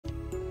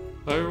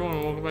Hello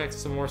everyone, welcome back to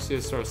some more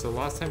CSR. So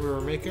last time we were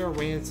making our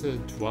way into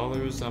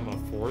Dwellers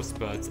of Forest,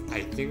 but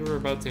I think we were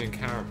about to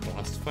encounter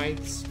boss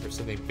fights or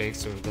something big,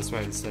 so that's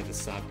why I decided to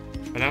stop.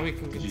 But now we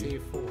can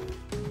continue forward.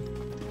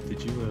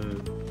 Did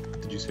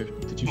you share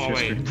Oh,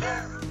 wait. screen?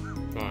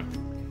 Go on.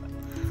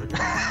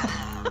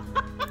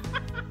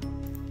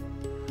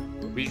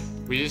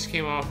 We just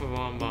came off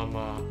of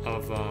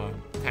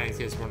Tiny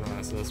Tina's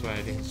Wonderland, so that's why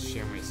I didn't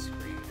share my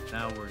screen.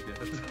 Now we're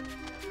good.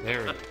 There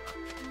we go.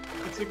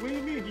 It's like, what do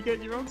you mean? You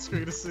get your own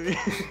screen to see.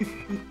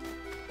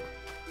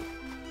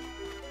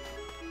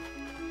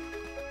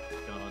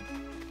 God.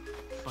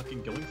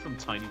 Fucking going from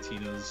Tiny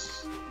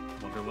Tina's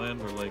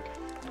Wonderland, where like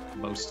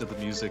most of the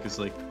music is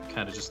like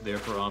kind of just there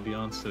for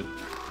ambiance, so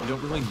you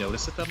don't really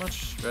notice it that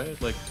much, right?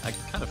 Like, I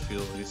kind of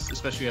feel,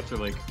 especially after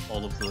like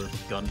all of the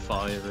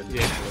gunfire and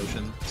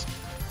explosions,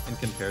 and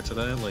compared to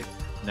that, like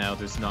now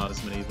there's not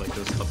as many like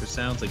those other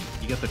sounds. Like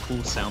you get the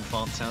cool sound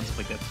font sounds of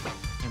like that,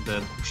 and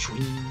then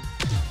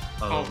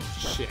oh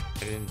shit! I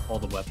didn't. All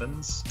the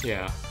weapons.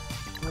 Yeah.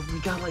 Well, we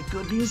got like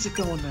good music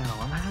going now.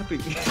 I'm happy.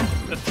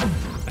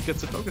 I get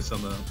to focus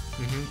on that.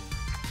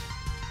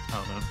 I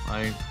don't know.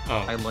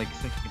 I like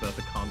thinking about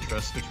the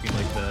contrast between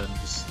like that and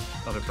just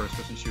other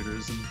first-person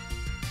shooters, and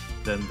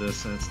then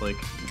this, and it's like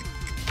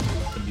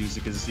the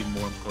music is even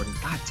more important.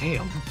 God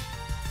damn.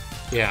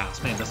 Yeah.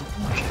 This man doesn't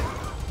like.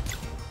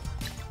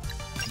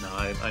 No,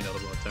 I know the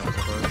blood towers are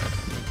hard.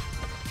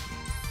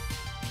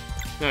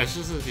 No, it's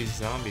just that these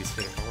zombies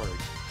hit hard.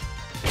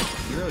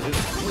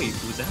 Wait,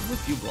 was that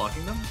with you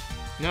blocking them?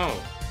 No,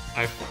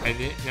 I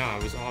didn't. No, I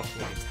was off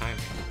my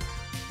timing.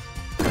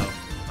 No,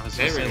 I was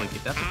gonna say, like,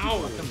 if that's with you Ow!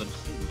 blocking them, then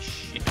holy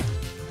shit.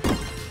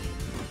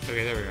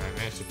 Okay, there we go. I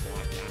managed to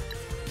block that.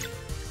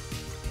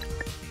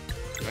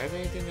 Do I have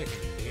anything that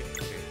can hit?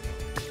 Okay, no.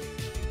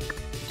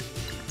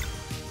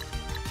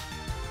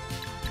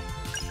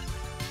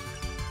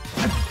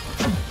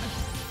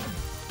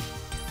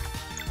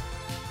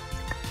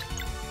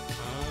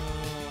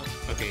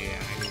 Okay,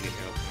 yeah, I need to go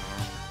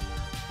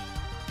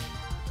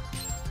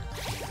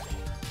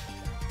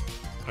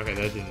now. Okay,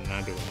 that did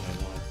not do what I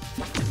want.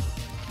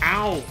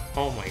 Ow!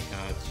 Oh my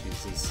god,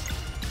 Jesus.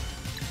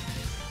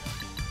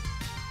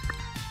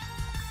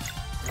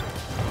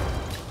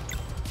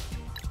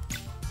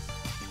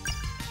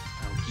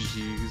 Oh,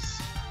 jeez.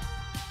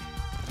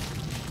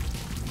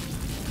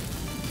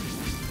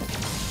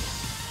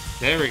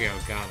 There we go,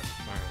 got him.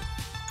 Alright.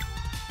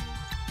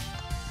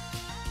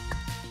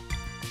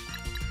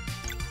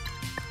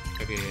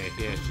 Okay, yeah,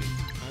 he actually...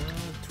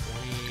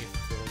 20,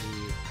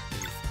 30,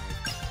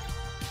 35.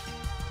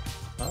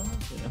 Oh,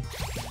 yeah.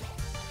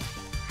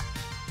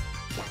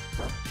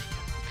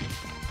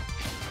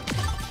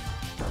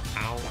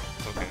 Ow.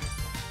 Okay.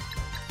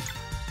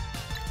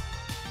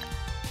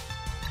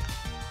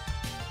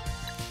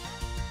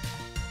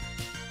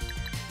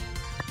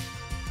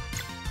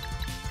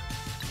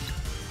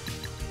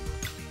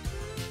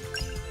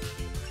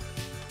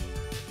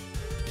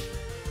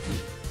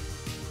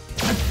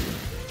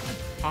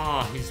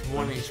 Ah, he's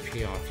 1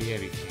 HP off. You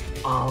gotta be kidding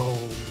me.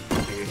 Oh,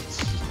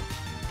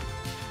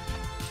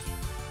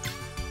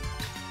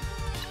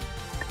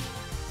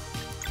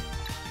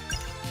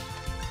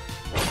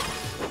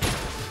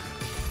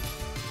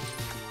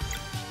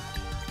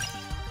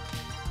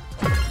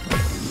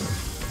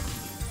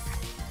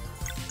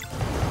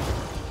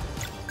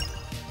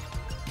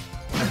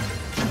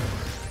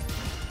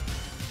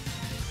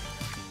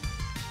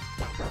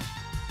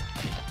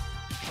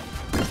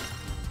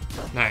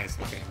 Nice.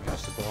 Okay,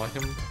 managed to block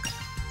him.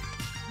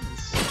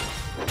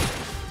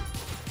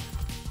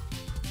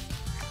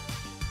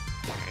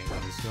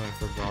 Alright, he's going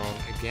for ball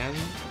again.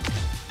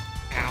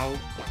 Ow.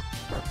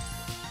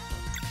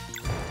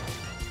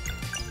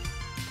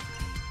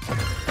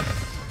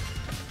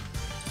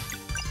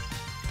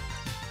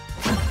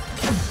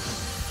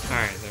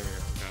 Alright, there we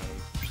go. Got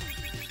him.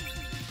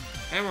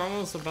 And we're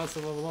almost about to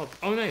level up.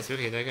 Oh, nice.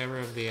 Okay, that got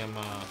rid of the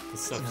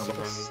stuff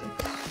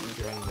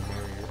surrounding the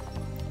barrier.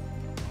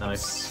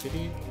 nice.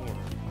 City or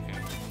okay.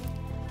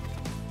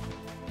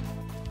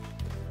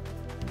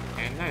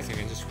 And nice, I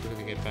can just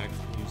quickly get back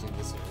to using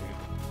this area.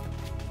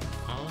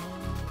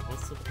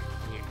 What's the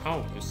here?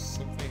 Oh, there's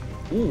something.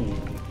 Ooh.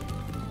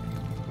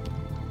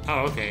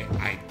 Oh, okay.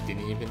 I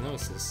didn't even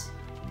notice this.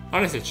 Oh,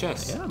 there's a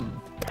chest.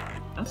 Damn.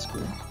 That's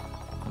cool.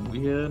 And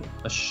we had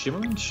a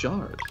shimmering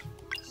shard.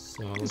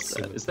 So let's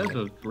see. Is that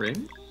a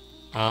ring?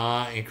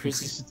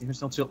 Increases. Damage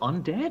dealt to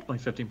undead by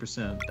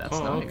 15%. That's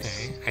Oh,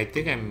 nice. okay. I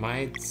think I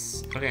might.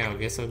 Okay, I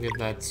guess I'll give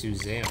that to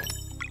Zale.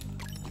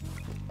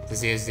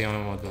 Because he is the only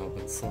one with the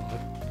open slot.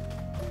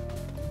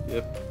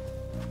 Yep.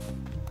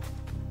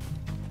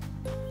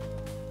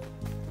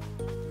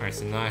 Alright,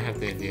 so now I have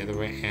the other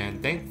way,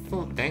 and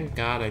thank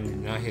God I do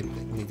not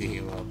need to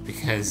heal up,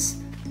 because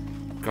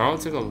Garl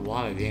took a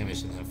lot of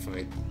damage in that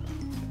fight.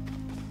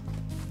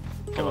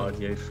 God,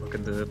 yeah,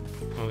 fucking did.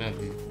 Oh god,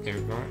 they're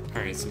going.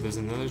 Alright, so there's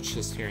another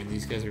chest here, and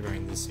these guys are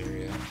going this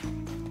area.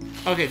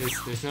 Okay,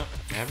 there's no.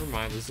 Never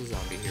mind, there's a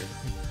zombie here.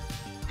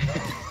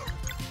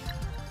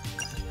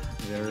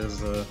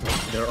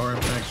 there are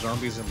in fact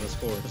zombies in this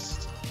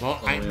forest. Well,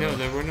 I know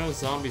there were no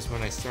zombies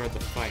when I started the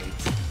fight.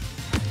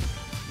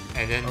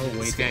 And then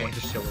wait, did one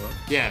just show up?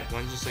 Yeah,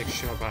 one just like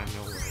show up out of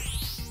nowhere.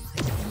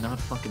 I did not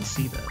fucking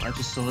see that. I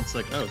just saw it's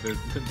like, oh,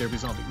 there be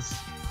zombies.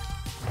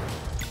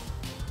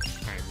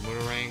 Alright,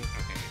 Moonerang.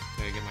 Okay,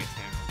 gotta get my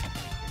time.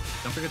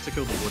 Don't forget to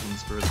kill the wooden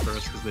spirits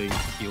first, because they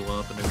heal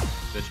up and they're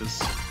bitches.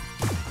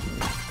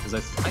 Because I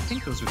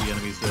think those were the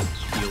enemies that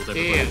healed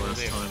everybody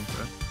last time,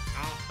 right?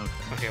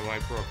 Oh. Okay, well I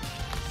broke them.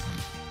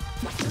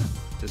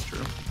 It's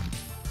true.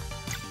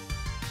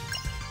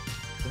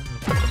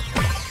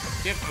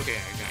 Yep, okay,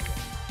 I got it.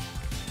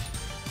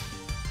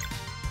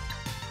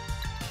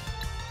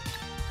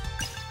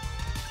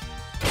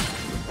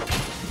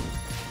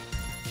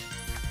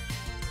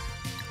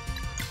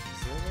 Is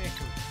there a way I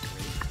can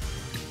break?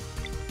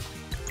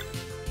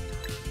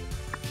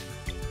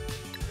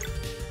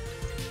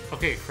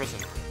 Okay,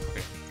 crescent arm.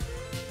 Okay.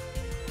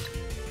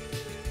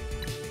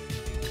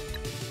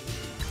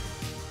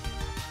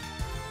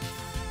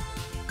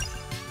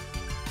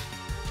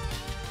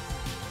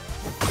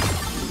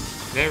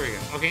 There we go.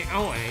 Okay,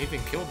 oh, I even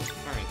killed him.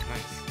 Alright,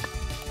 nice.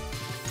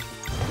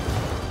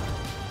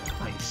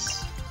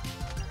 Nice.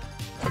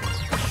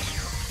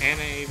 And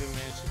I even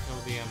managed to kill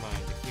the healer.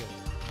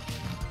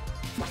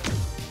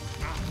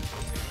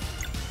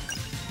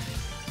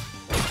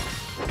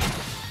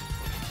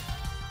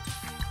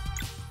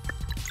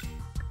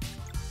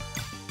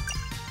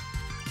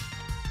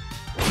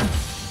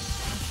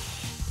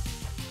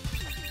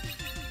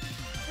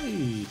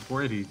 Hey,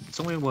 480. It's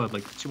only, what,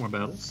 like 2 more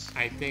battles?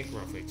 I think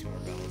roughly 2 more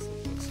battles,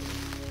 it looks like.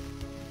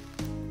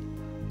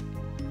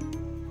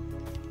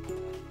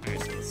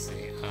 Alright, so let's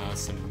see.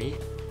 Some meat.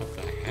 What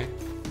the heck?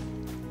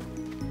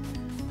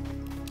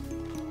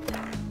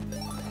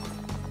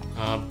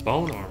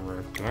 Bone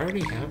armor. Do I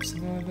already have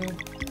something like that?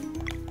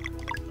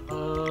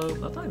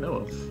 Not that I know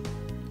of.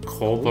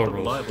 Cobra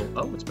reliable.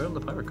 Oh, it's better than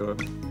the pirate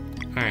card.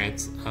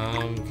 Alright,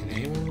 can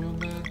anyone roll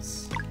that?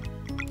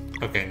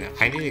 Okay, now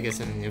I need to get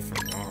something new for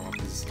Gnarl,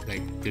 because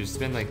like there's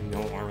been like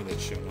no armor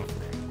that's shown up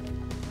for him.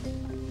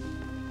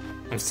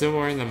 I'm still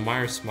wearing the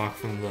Meyer smock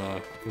from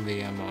the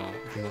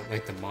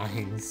like the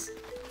mines.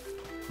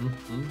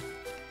 Mm-hmm.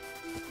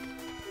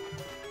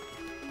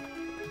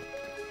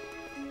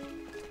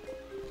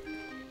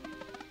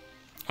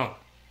 Oh,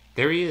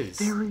 there he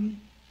is.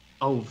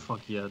 Oh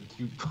fuck yeah,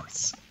 you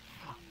boys.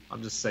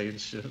 I'm just saying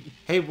shit.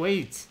 Hey,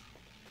 wait.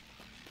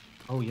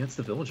 Oh yeah, it's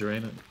the villager,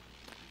 ain't it?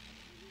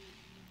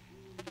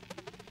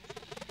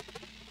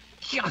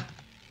 Yeah!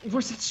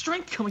 Where's that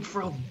strength coming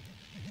from?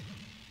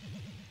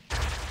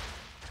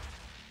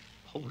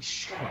 Holy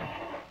shit.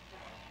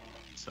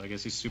 So I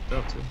guess he's souped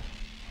up too.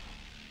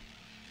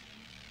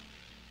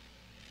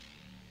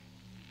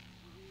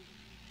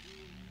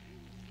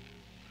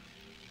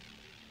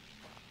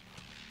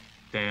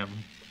 Damn.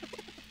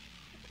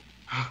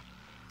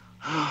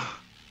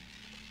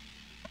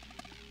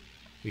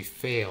 We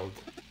failed.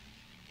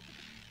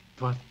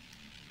 But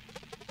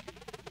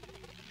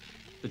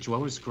the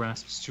dweller's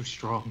grasp is too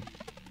strong.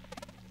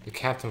 The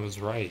captain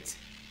was right.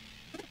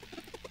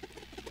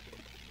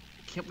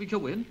 Can't we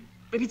go in?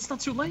 Maybe it's not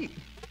too late.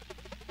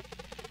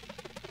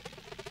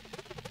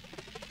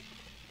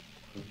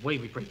 The way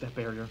we break that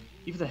barrier,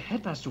 even the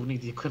headmaster would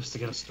need the eclipse to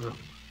get us through.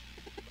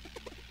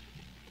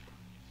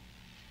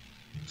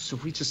 So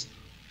we just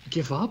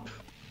give up?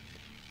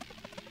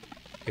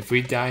 If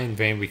we die in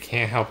vain, we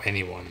can't help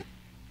anyone.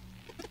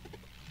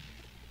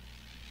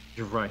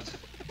 You're right.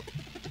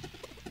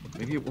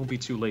 Maybe it won't be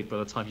too late by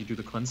the time you do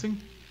the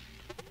cleansing?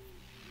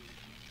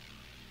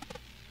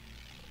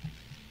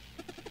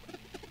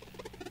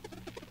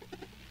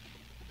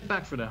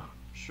 Back for now.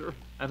 Sure,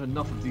 I've had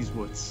enough of these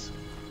woods.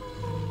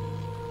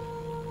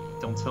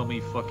 Don't tell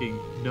me fucking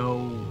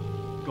no,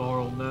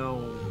 Garl,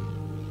 no.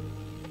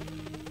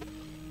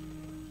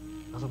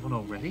 Another one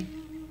already?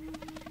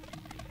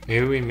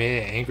 Maybe we made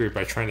it angry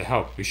by trying to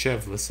help. We should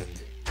have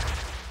listened.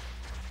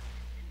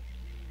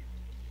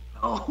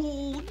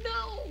 Oh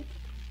no!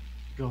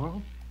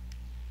 Garl?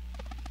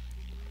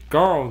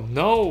 Garl,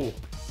 no!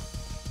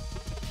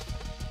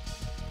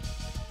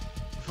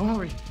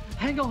 Valerie,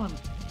 hang on!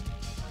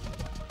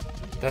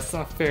 That's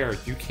not fair.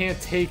 You can't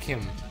take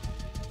him.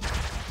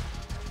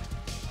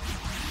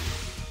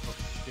 Oh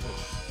shit.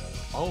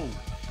 Oh.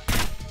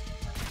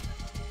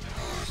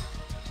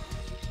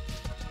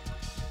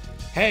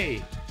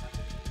 Hey!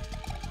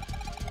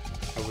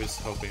 I was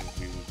hoping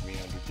we would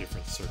meet under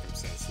different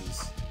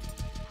circumstances.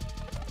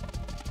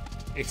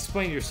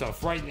 Explain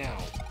yourself right now.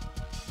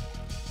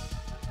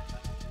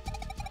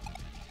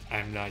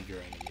 I'm not your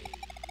enemy.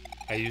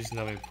 I used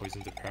numbing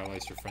poison to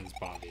paralyze your friend's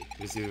body.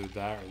 It was either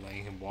that or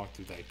letting him walk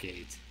through that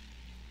gate.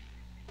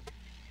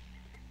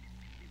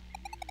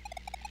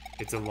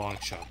 It's a long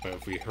shot, but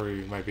if we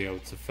hurry, we might be able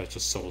to fetch a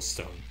soul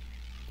stone.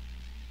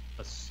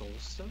 A soul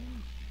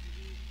stone?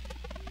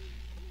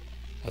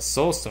 A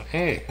soul stone?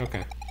 Hey,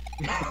 okay.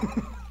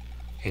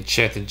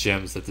 Enchanted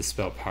gems that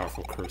dispel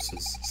powerful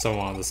curses.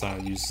 Someone on this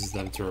island uses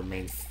them to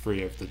remain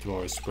free of the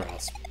dweller's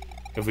grasp.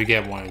 If we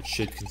get one, it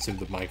should consume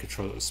the mind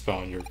control spell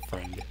on your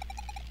friend.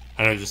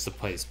 I know just the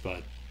place,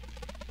 but...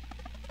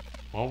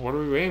 Well, what are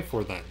we waiting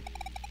for then?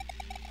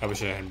 I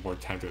wish I had more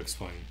time to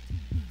explain.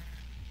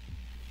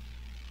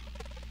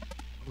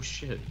 Oh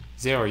shit.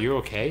 Zero, are you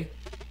okay?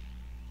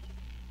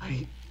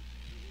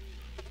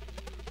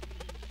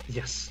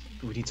 Yes,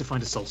 we need to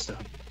find a soul stone.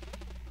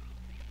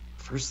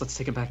 First, let's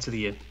take him back to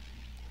the inn.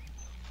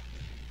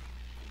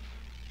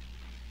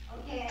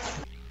 Okay.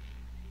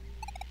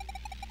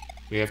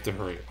 We have to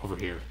hurry. Over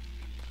here.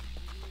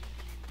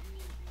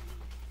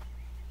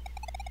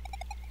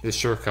 This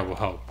shortcut will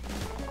help.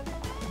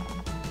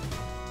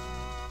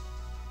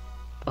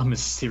 A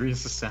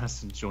mysterious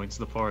assassin joins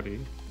the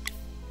party.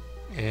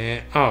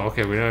 And... Oh,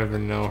 okay, we don't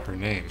even know her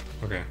name.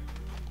 Okay.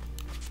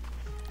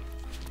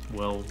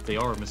 Well, they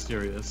are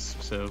mysterious,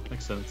 so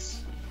makes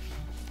sense.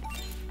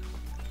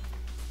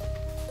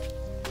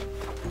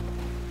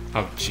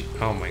 Oh, gee.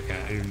 Oh my god,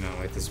 I do not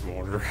like this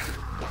water.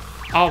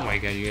 Oh my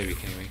god, you gotta be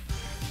kidding me.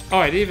 Oh,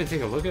 I didn't even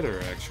take a look at her,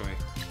 actually.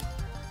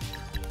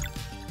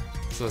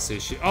 So let's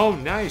see, oh,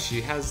 nice, she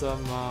has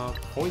some,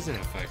 poison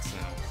effects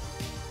now.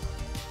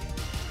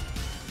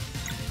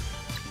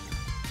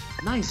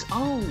 Nice!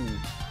 Oh!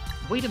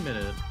 Wait a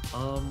minute.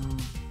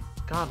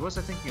 God, what was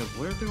I thinking of?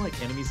 Were there, like,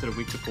 enemies that are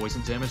weak to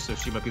poison damage, so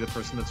she might be the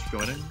person that's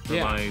joining? Or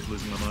Yeah. am I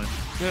losing my mind?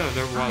 No,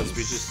 there was, Nice.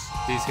 we just,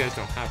 these guys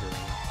don't have her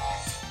right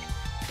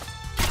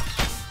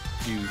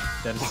Dude,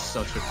 that is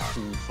such a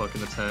cool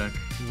fucking attack.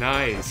 now.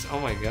 Nice, oh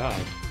my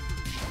god.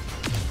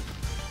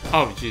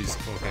 Oh, jeez,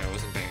 okay, I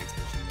wasn't paying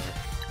attention there.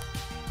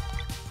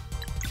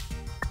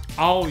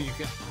 Oh, you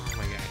got, oh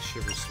my god, I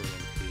should restore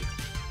MP.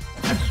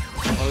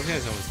 Oh, this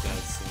guy's almost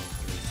dead, so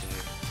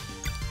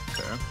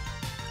Fair.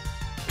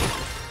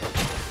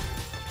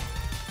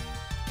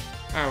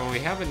 alright, well, we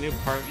have a new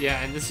part.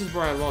 Yeah, and this is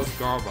where I lost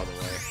Gar, by the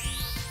way.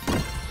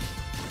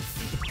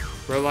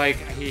 Where, like,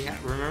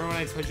 remember when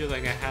I told you,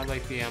 like, I had,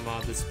 like, the,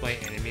 display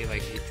enemy,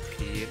 like,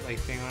 HP, like,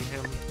 thing on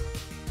him?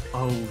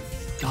 Oh,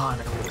 God,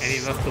 that was And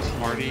he left the such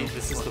party? a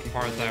This is the fucking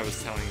part that I bad.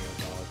 was telling you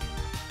about.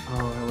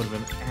 Oh, that would have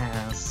been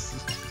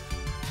ass.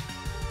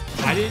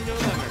 I didn't know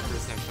that my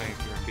first time playing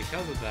through, and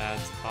because of that,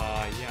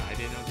 yeah, I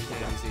didn't know these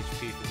enemies'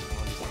 HP from the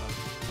one stuff.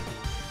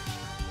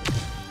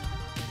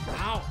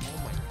 Ow! Oh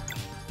my god.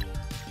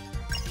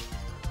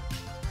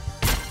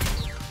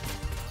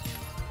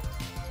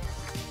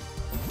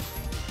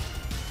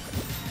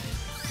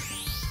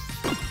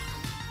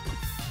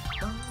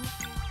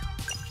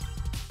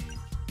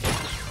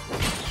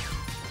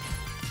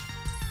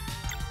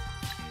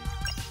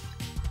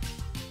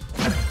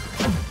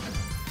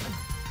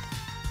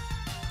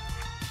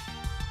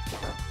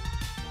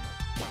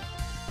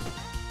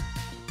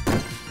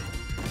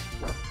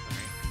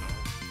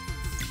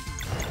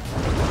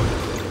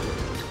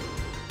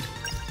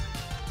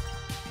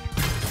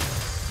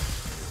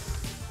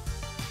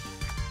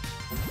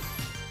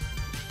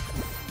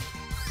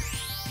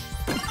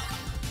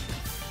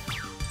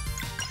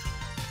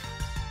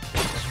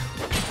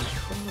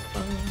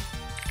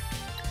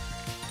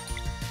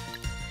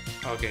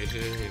 Okay, she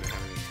doesn't even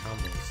have any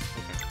combos.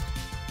 Okay.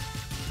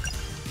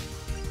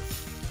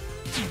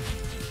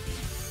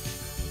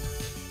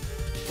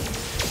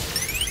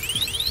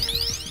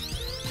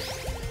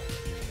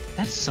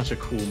 That's such a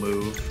cool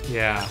move.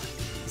 Yeah.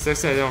 It's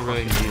actually I don't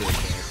really need it there,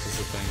 is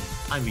the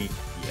thing. I mean,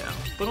 yeah.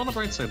 But on the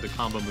bright side, the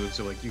combo moves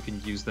are like, you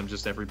can use them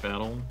just every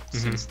battle,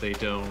 since they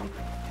don't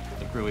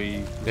like,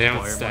 really They don't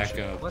require stack much.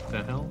 up. What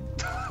the hell?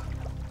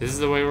 This is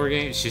the way we're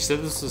getting. She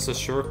said this was a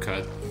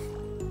shortcut.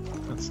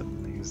 That's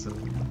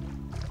amazing.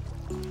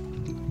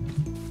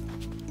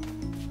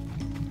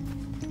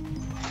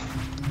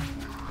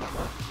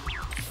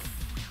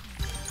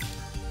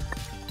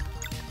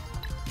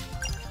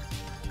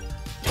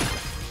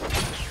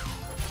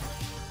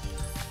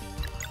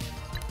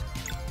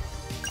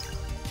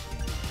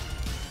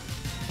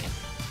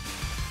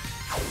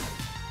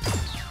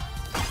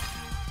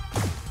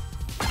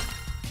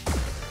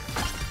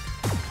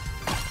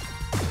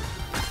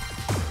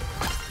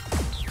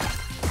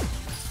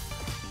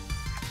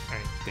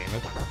 Alright, damn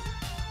it.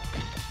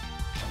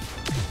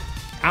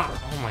 Ow!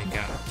 Oh my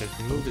god,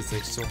 that move is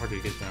like so hard to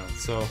get down.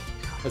 So,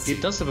 let's see.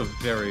 It does have a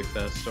very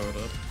fast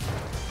startup.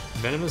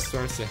 Venomous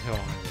starts the hill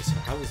anyway, so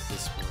how does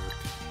this work?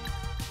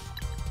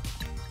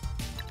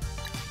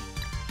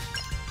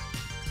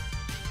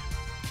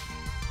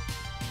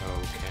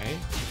 Okay.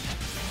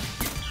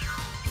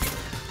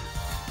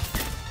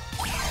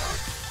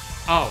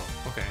 Oh,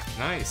 okay,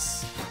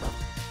 nice.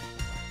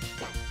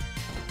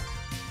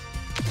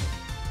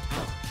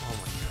 Oh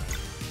my god.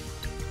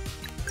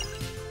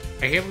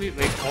 I can't believe,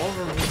 like, all of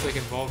our moves, like,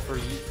 involve for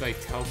you, like,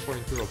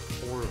 teleporting through a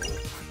portal.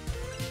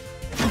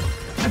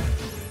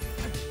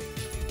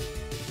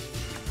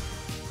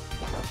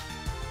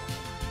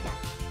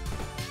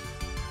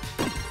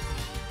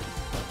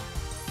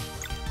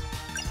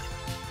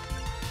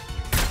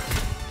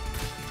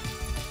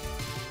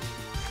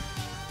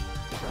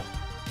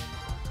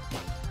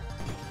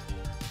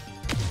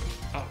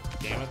 Oh,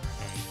 damn it.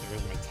 Alright,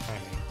 there's my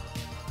timing.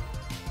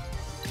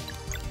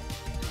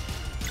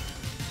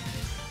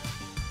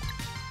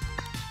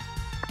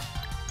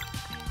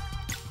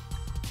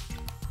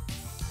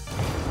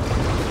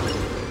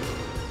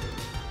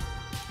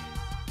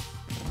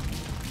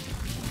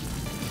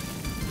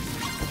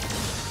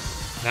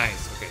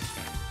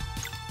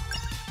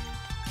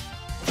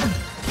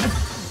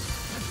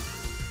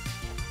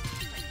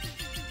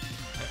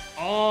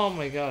 Oh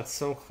my god,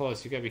 so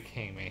close. You gotta be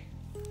kidding me.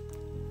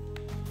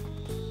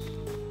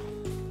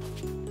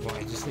 Well,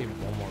 I just need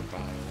one more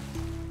battle.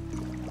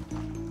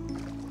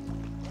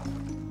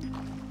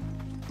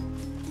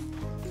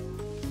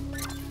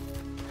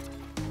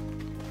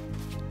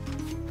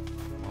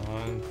 Come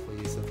on,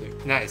 please. Something.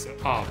 Nice.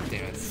 Oh,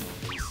 damn it.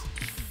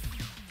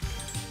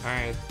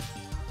 Alright.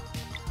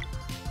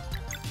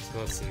 So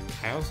let's see.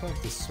 I also have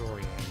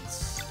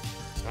disorients.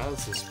 So how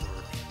does this work?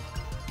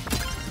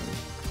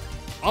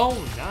 Oh,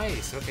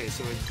 nice! Okay,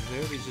 so it's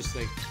literally just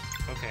like...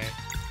 Okay.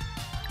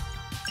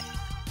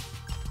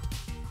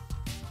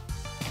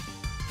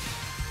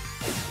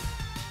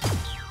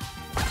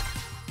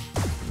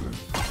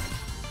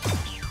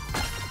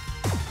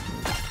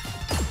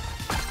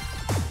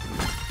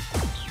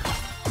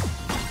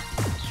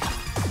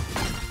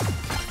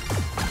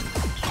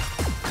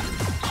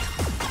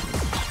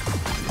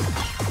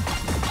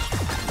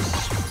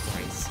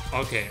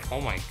 Okay,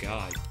 oh my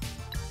god.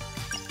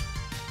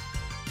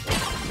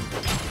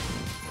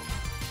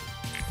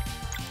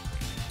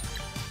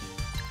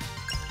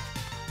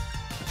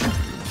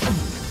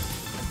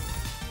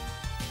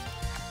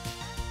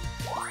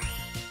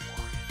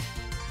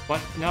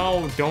 What?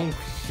 No, don't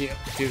heal.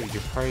 Dude,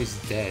 your party's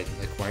dead.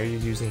 Like, why are you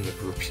using the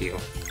group heal?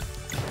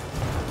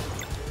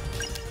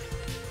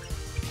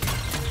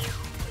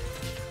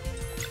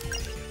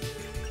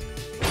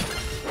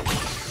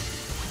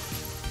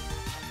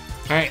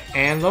 Alright,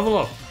 and level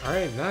up.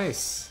 Alright,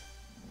 nice.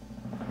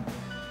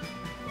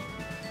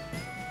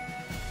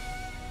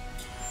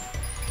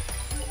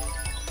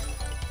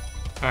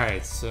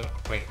 Alright, so...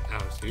 Wait,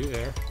 Alex, are you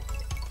there?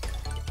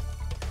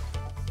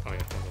 Oh,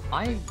 yeah,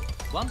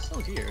 Well, I'm still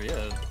here,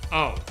 yeah.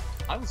 Oh.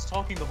 I was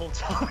talking the whole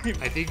time.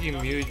 I think you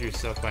muted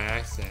yourself by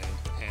accident,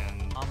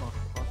 and... I'm a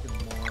fucking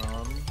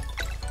moron.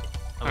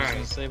 I was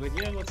gonna say, but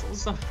yeah, let's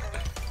listen.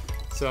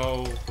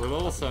 So, we're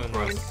level 7 now.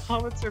 Writing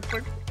comments are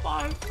for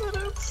 5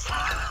 minutes.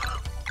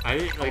 I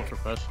didn't, like...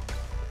 professional.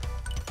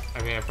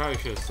 I mean, I probably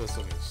should have said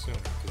something sooner,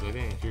 because I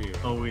didn't hear you.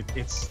 Oh,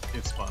 it's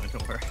fine,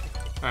 don't worry.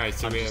 Alright,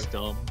 so I'm we just have...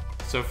 dumb.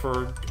 So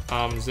for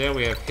Zale,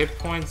 we have hit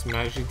points,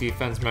 magic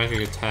defense,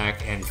 magic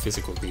attack, and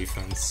physical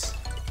defense.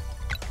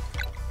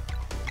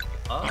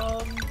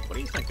 What are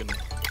you thinking?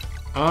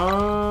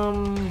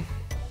 I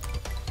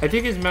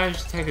think his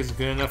magic attack is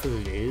good enough as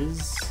it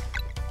is.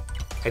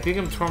 I think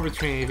I'm torn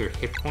between either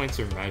hit points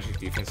or magic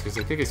defense, because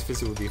I think his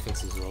physical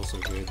defense is also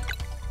good.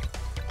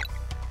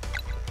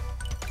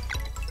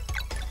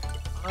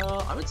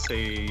 I would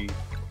say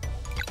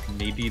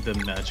maybe the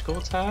magical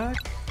attack.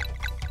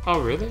 Oh,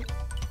 really?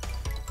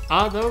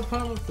 That would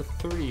put him up to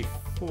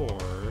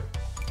 34.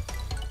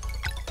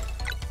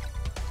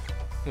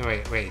 No,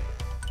 wait.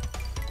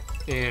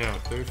 Yeah, no,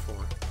 34.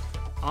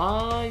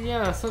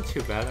 Yeah, that's not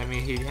too bad. I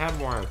mean, he'd have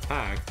more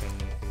attack than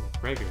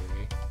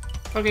regularly.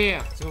 Okay, yeah,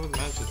 let's go with the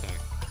magic attack.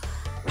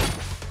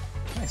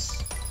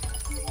 Nice.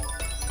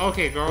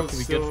 Okay, Garl's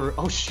still... Get for...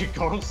 Oh shit,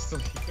 Garl's still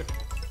here.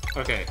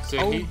 Okay,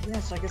 so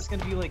yes, I guess it's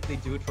gonna be like they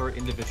do it for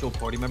individual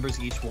party members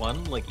each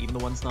one, like even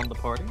the ones not in the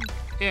party.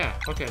 Yeah,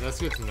 okay, that's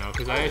good to know,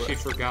 because I actually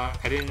forgot.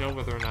 I didn't know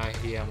whether or not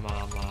he, I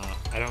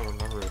don't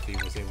remember if he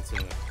was able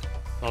to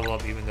level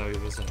up even though he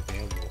wasn't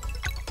available.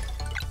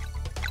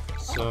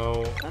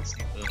 So, that's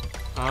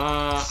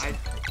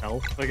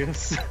health, I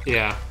guess.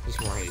 Yeah, just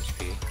more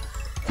HP.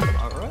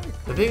 Alright.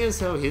 The thing is,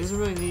 though, he doesn't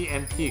really need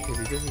MP because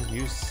he doesn't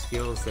use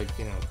skills that,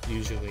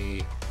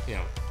 usually,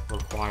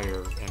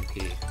 require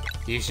MP.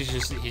 He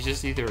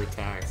just either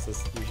attacks.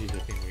 That's usually the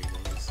thing we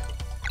use.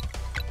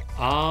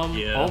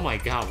 Yeah. Oh my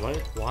god, what?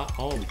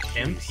 Oh,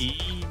 jeez.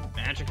 MP,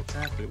 magic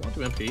attack. Do we want to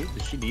do MP?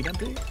 Does she need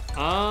MP?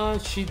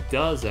 She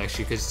does,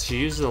 actually, because she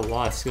uses a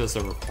lot of skills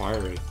that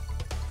require it.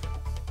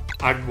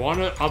 I'd want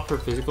to up her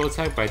physical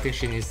attack, but I think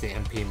she needs the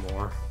MP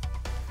more.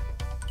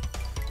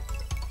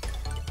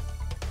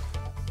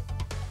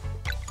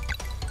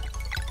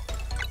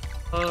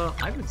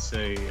 I would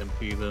say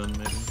MP then,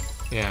 maybe.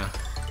 Yeah.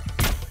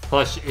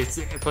 Plus, if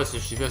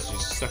she does,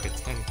 she's stuck at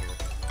 10 here.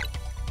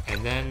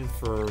 And then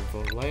for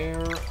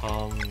Valaire,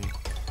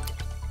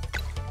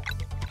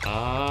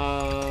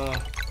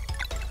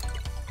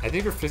 I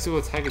think her physical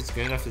attack is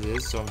good enough as it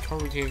is, so I'm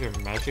torn between either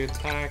magic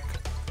attack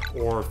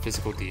or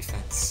physical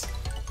defense.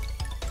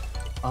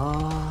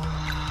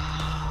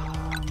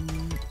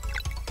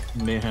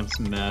 Mayhem's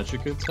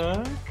magic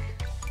attack?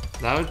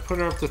 That would put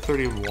her up to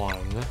 31.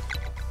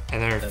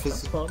 And then her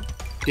physical.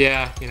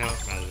 Yeah, magic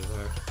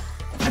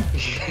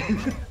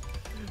attack.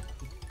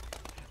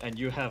 And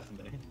you have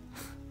me.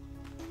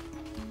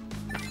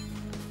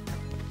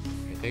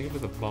 Thank you for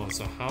the bone.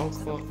 So how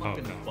close? Oh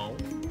no.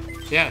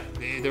 Yeah,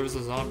 there was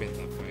a zombie in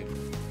that fight.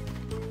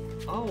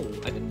 Oh,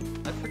 I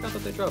forgot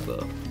that they dropped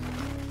that.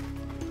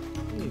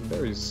 Hey,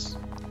 berries.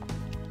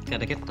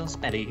 Gotta get those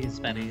betties.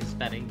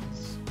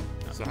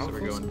 So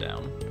we're going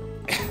down.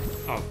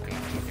 Oh god.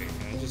 Okay.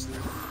 Can I just?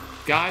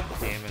 God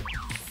damn it!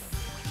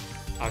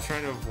 I was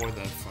trying to avoid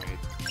that fight.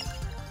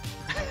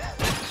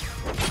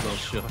 Well,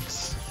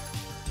 shucks.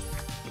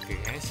 Okay,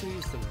 can I still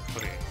use them?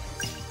 Okay.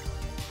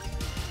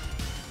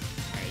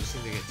 Alright, I just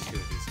need to get 2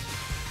 of these.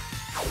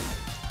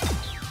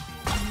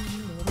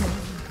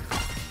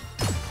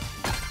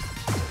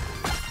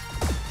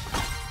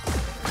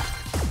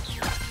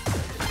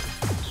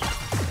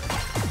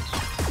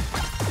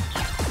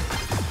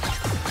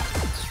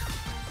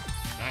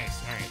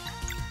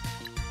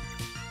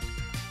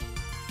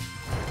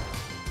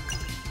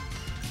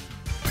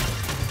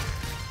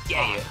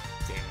 Yeah.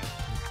 Damn it.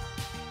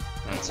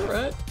 That's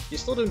alright. You're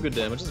still doing good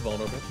damage. It's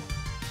vulnerable.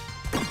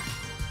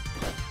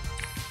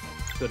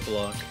 Good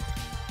block.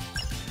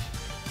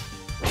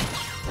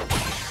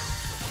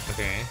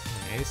 Okay,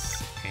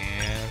 nice.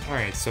 And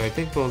alright, so I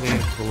think we'll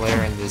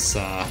layer in this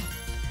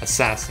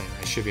assassin.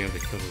 I should be able to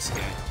kill this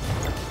guy.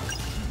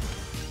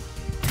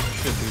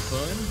 Should be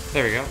fine.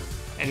 There we go.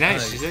 And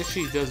nice, Nice. she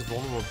actually does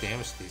vulnerable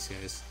damage to these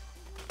guys.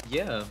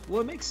 Yeah,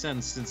 well, it makes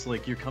sense since,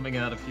 like, you're coming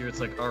out of here, it's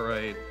like,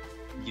 alright,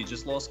 you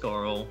just lost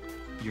Garl,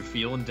 you're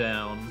feeling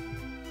down,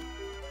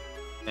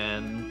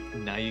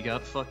 and now you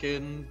got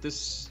fucking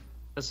this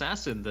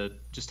assassin that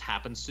just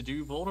happens to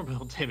do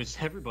vulnerable damage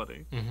to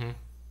everybody. Mm-hmm.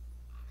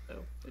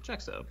 So, it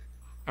checks out.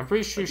 I'm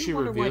pretty sure I do she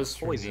wonder why reveals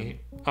for poison. me.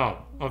 Oh,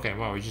 okay,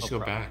 wow, we just go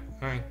probably. back.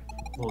 Alright.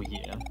 Well,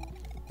 yeah.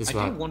 This I is do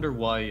what... wonder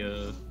why,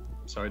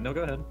 sorry, no,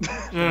 go ahead.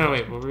 No,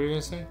 wait, what were you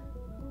gonna say?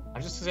 I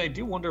was just gonna say, I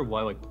do wonder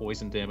why, like,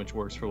 poison damage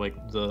works for, like,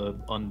 the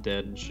undead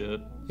and shit.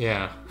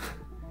 Yeah.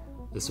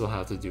 This will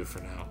have to do for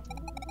now.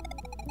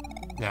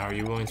 Now, are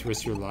you willing to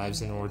risk your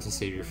lives in order to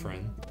save your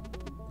friend?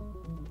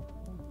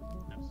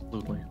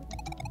 Absolutely.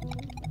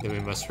 Then we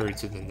must hurry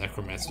to the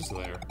Necromancer's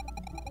lair.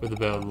 With a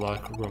bit of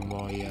luck,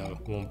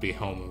 Romoya won't be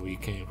home and we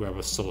can grab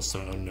a soul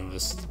stone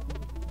unnoticed.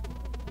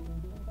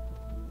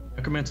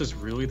 Necromancer's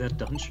really that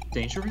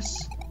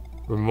dangerous?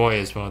 Romoya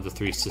is one of the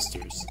three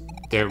sisters.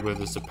 There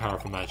withers the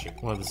powerful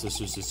magic. One of the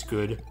sisters is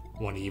good,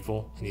 one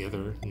evil, and the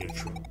other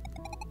neutral.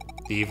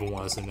 The evil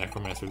one is a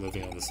necromancer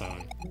living on this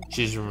island.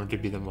 She is rumored to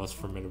be the most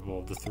formidable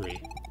of the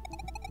three.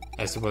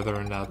 As to whether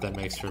or not that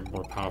makes her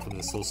more powerful than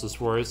the Solstice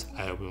Warriors,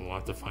 I hope we will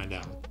have to find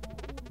out.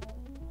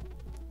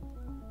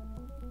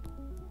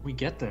 We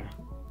get there.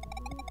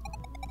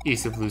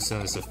 East of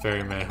Lucerne is a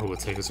ferryman who will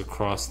take us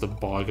across the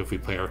bog if we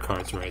play our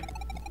cards right.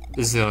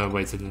 This is the only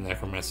way to the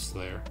Necromancer's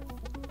lair.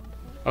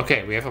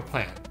 Okay, we have a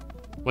plan.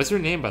 What's your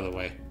name, by the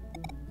way?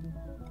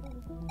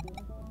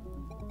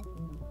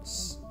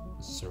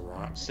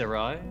 Sarai?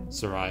 Sarai?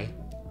 Sarai?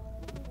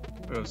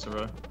 Oh,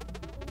 Sarai.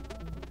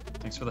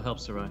 Thanks for the help,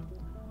 Sarai.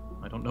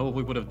 I don't know what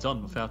we would have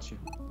done without you.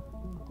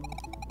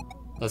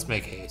 Let's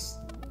make haste.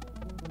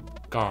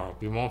 Garl,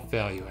 we won't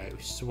fail you, I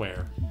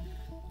swear.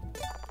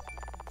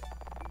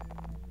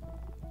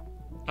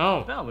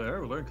 Oh! Now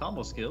there, we learned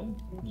combo skill.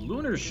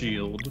 Lunar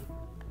Shield.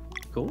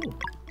 Cool.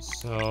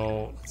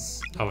 So...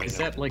 Oh, wait, Is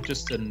no. that like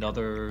just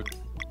another...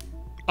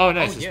 Oh,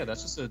 nice. Oh yeah,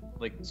 that's just a,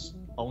 like,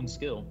 own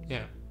skill.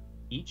 Yeah.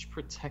 Each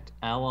protect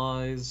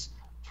allies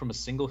from a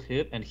single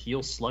hit and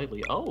heal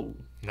slightly. Oh!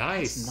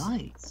 Nice. That's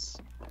nice.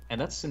 And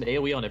that's an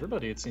AoE on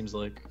everybody, it seems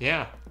like.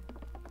 Yeah.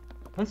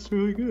 That's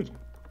really good.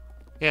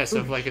 Yeah, so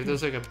if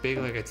there's like a big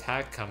like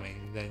attack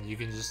coming, then you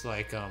can just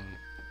like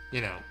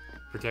you know,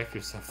 protect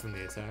yourself from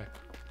the attack.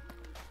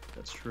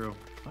 That's true.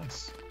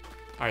 Nice.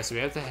 Alright, so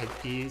we have to head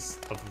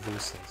east of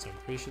Lucerne, so I'm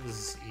pretty sure this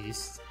is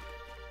east.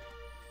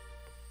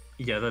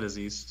 Yeah, that is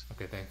east.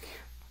 Okay, thank you.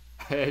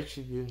 I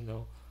actually didn't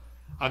know.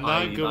 I'm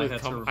not I good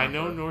had to with I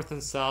know remember. north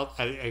and south.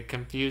 I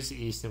confuse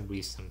east and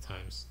west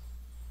sometimes.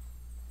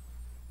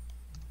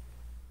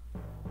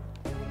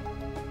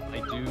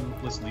 I do.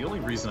 Listen, the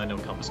only reason I know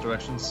compass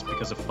directions is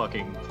because of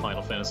fucking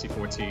Final Fantasy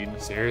XIV.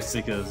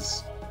 Seriously?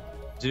 Because,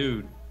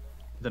 dude,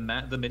 the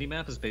mini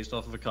map is based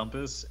off of a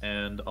compass,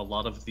 and a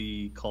lot of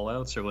the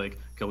callouts are like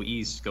go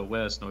east, go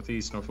west,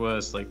 northeast,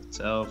 northwest, like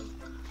south.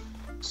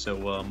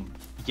 So,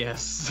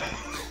 yes.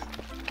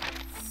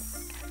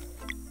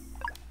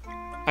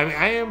 I mean,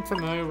 I am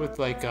familiar with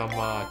like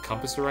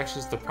compass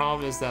directions. The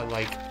problem is that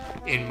like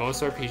in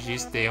most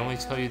RPGs they only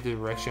tell you the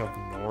direction of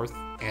north,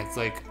 and it's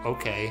like,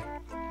 okay,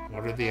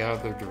 what are the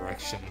other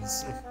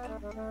directions?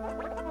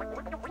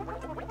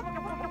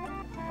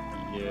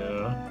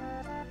 Yeah.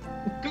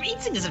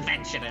 Greetings,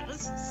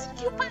 adventurers!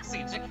 Seek your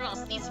passage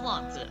across these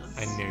waters.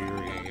 I knew you were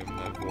gonna give him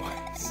that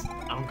voice.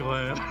 I'm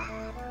glad.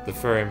 The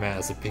ferryman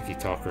is a picky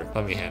talker.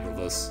 Let me handle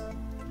this.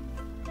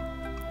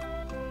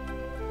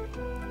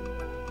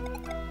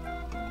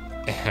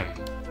 Ahem.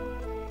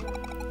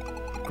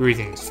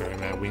 Greetings,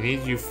 ferryman. We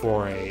need you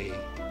for a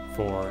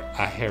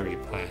hairy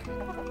plan.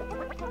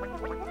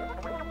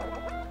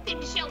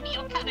 Then show me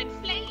your current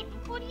flame,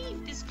 or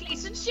leave this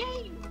place in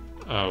shame.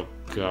 Oh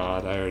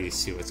god, I already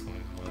see what's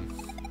going on.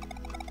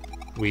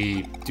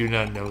 We do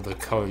not know the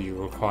color you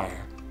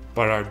require,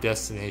 but our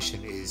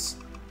destination is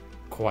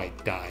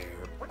quite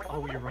dire.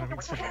 Oh, you're running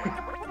too.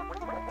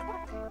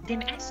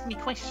 Then ask me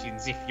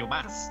questions if you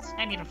must,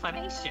 and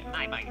information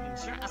I might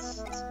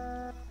entrust.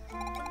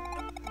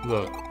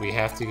 Look, we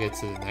have to get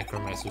to the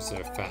Necromancer's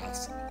there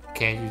fast.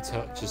 Can't you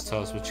just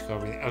tell us which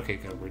color we need? Okay,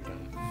 good, we're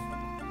done.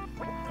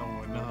 No,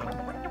 we're not.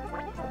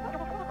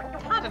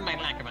 Pardon my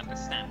lack of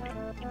understanding.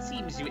 It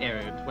seems you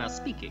erred while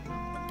speaking.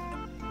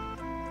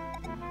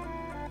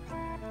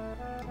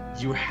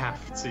 You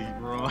have to,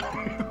 bro.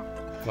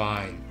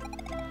 Fine.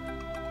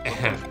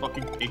 What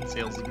fucking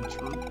pigtails even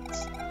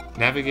troops?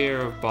 Navigator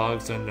of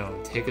bogs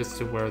unknown, take us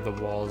to where the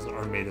walls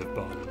are made of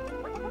bone.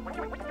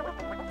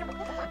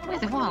 Where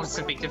the walls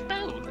are made of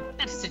bone.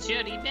 That is a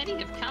journey many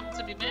have come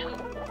to be known.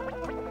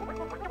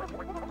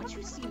 But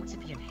you seem to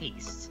be in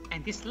haste,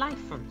 and this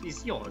life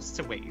is yours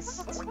to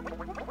waste.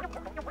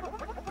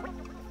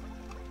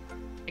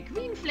 A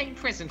green flame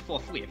present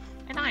forthwith,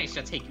 and I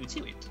shall take you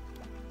to it.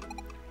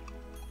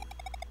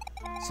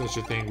 Such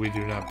a thing we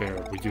do not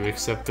bear. Would you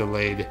accept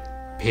delayed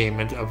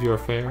payment of your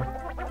fare?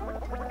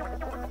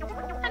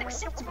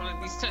 Unacceptable in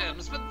these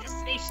terms, but the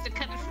destination to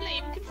cut a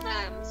flame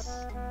confirms.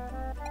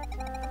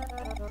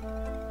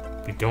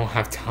 We don't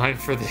have time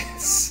for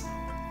this.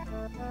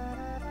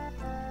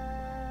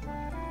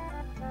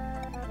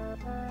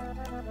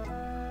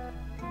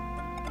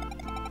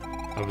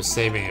 I was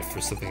saving it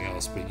for something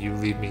else, but you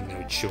leave me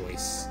no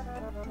choice.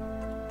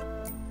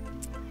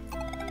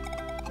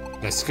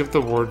 Now skip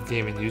the word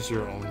game and use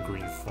your own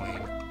green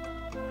flame.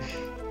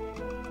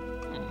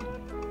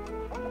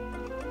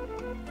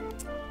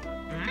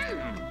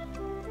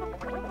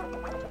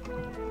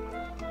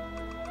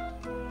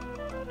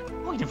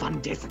 Point of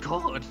undeath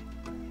accord.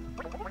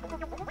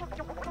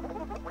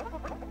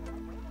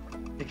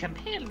 The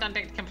compelled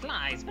undead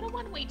complies, but a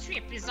one-way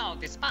trip is all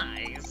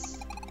despise.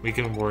 We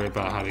can worry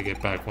about how to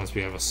get back once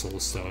we have a soul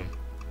stone.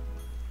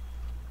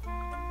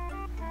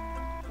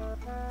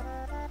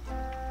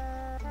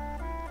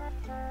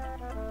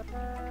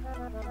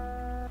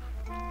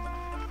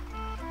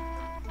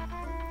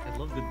 I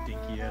love the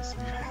dinky ass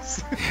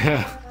music.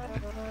 Yeah.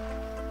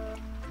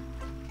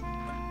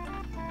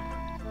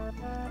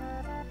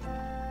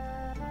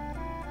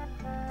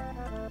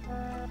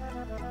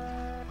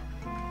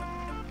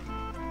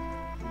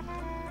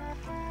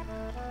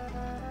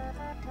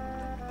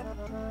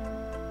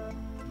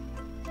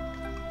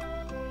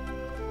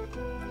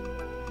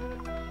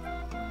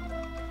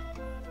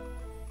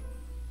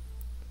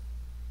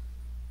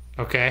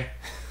 Okay.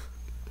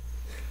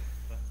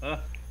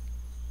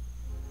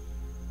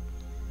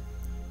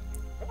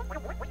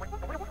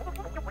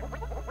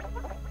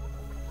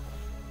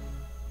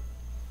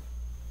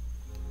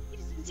 It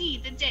is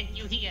indeed the dead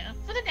you hear,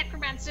 for the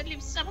necromancer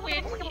lives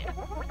somewhere near.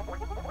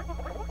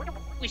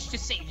 Wish to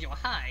save your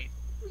hide?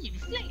 Green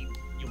flame,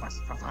 you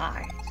must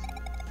provide.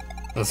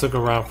 Let's look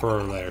around for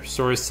her lair.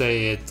 Stories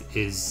say it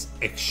is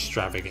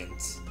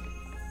extravagant.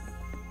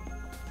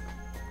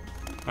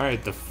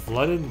 Alright, the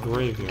flooded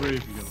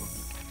graveyard.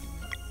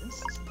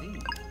 This is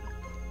neat.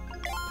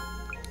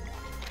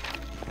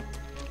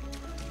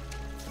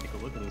 Take a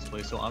look at this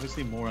place. So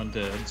obviously more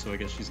undead, so I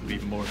guess she's gonna be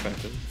even more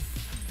effective.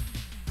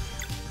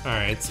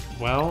 Alright,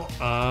 well,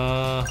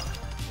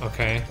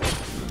 okay.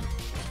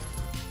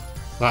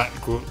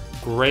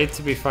 Great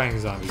to be fighting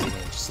zombies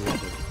again, just a little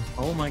bit.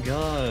 Oh my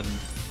god,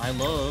 I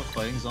love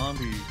fighting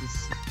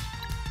zombies.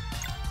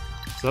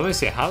 So let me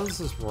see, how does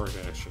this work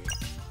actually?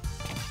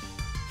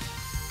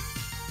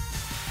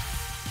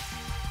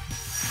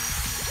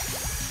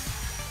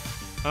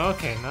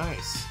 Okay,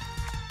 nice.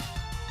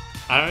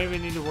 I don't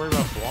even need to worry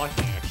about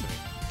blocking actually.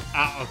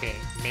 Ah, okay,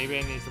 maybe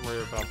I need to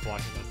worry about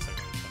blocking that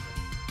second attack.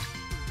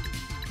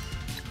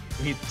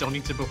 We don't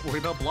need to worry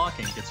about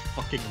blocking. Gets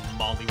fucking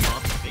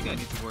mollywopped. I think I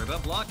need to worry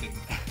about blocking.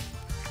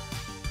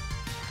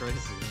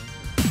 Crazy.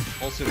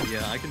 Also,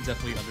 yeah, I can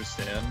definitely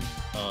understand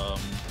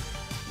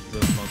the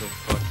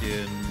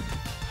motherfucking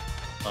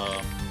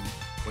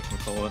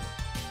whatchamacallit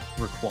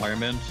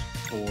requirement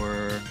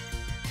for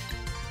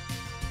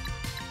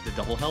the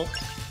double health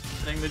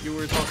thing that you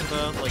were talking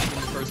about, like in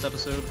the first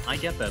episode. I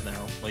get that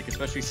now. Like,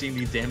 especially seeing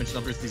the damage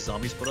numbers these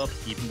zombies put up,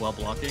 even while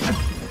blocking.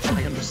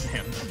 I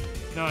understand.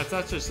 No, it's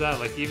not just that,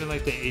 like even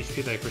like the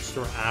HP like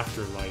restore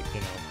after like,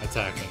 you know,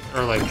 attacking.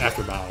 Or like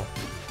after battle.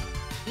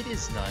 It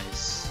is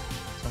nice.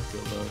 I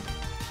feel that.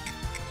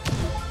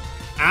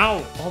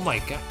 Ow! Oh my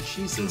god,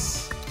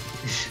 Jesus.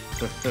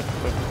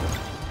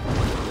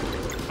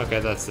 Okay,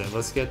 that's it.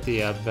 Let's get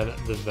the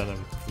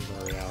venom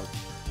flurry out.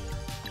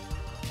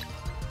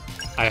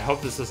 I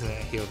hope this doesn't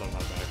heal them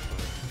up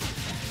actually.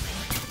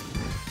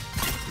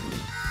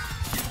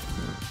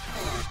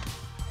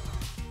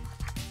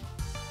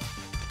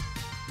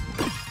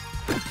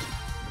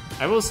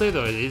 I will say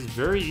though, it is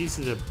very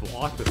easy to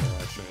block with her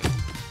actually.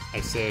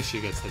 I say as she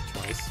gets hit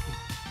twice.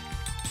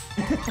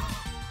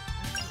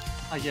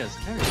 Ah, yes,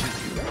 very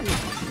easy, very easy.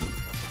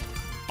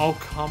 Oh,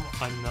 come,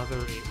 another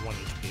 1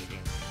 HP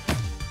again.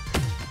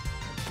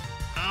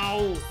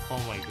 Ow!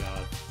 Oh my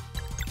god.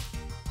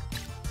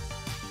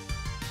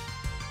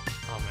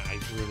 Oh man, I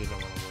really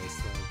don't want to waste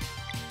that.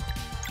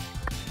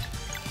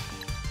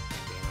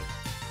 God damn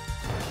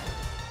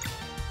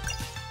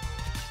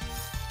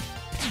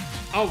it.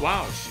 Oh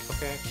wow,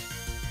 okay.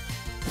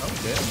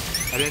 Okay.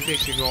 I didn't think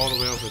she'd go all the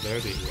way over there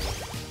to heal.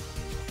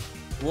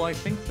 Well, I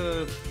think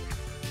the...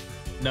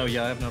 No,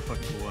 yeah, I have no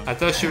fucking clue. I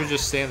thought she would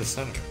just stay in the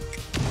center.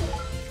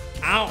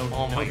 Ow!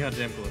 Oh no my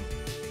goddamn clue.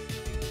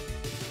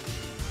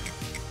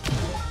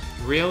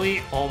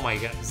 Really? Oh my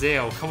god.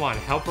 Zale, come on,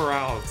 help her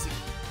out.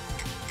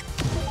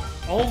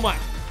 Oh my...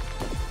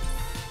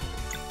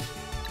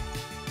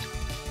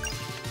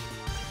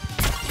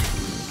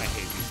 I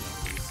hate these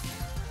zombies.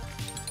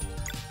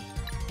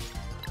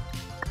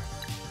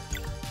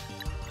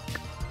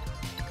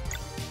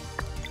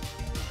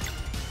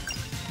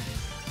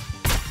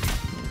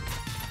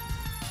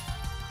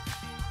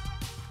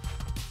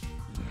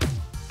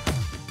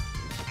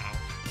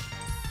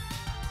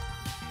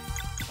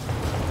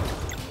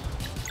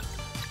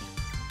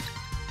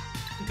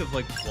 of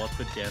like what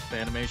the death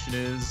animation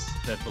is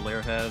that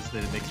Belair has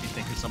that it makes me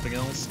think of something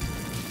else,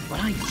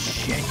 but I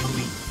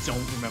genuinely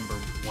don't remember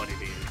what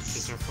it is.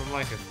 Is it from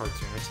like a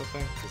cartoon or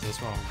something? Because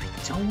that's what I'm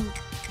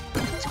I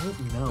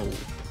don't know,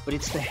 but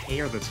it's the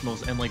hair that's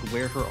most, and like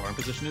where her arm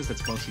position is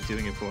that's mostly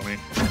doing it for me.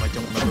 I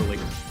don't remember like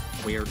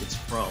where it's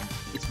from.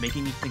 It's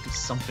making me think of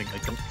something. I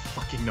don't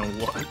fucking know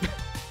what.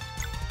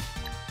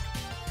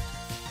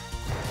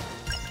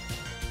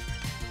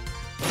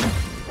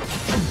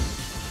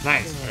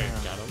 Nice.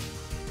 Alright, got him.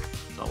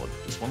 Solid.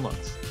 Just one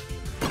less.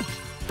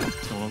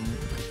 Oh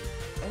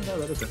no,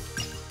 that is it.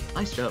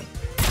 Nice job.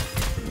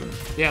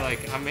 Yeah,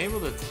 like I'm able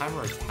to time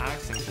her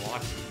attacks and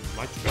blocks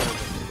much better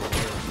than the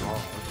way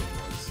Carl ever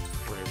was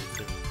for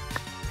everything.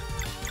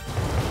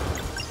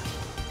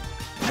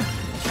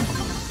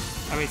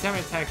 I mean, time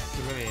attacks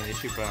isn't really an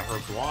issue, but her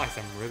blocks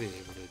I'm really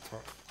able to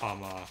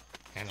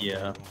handle. Yeah.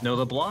 very well. No,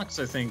 the blocks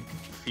I think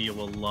feel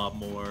a lot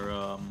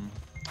more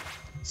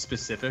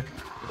specific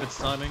with its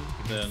timing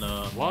than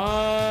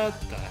What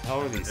the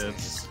hell are these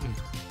it's- things?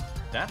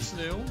 That's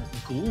new.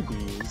 Ghoul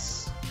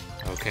ghouls.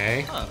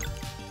 Okay. Huh.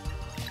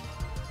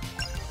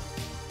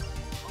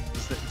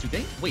 Do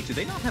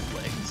they not have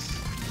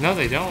legs? No,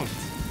 they don't.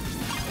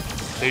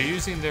 They're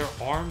using their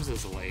arms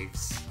as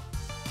legs.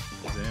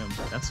 Damn,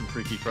 that's some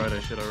Freaky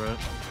Friday shit, alright.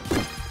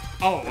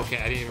 Oh, okay.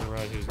 I didn't even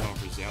realize he was going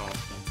for Zell.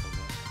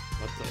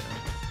 What the?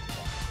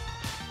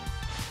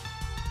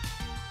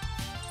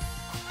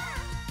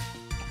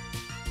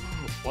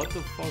 What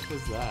the fuck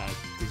was that?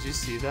 Did you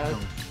see that?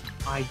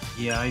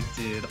 Yeah, I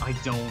did. I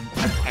don't.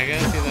 I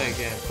gotta see that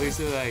again. Please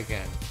do that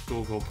again.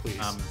 Google, please.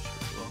 I'm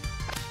sure.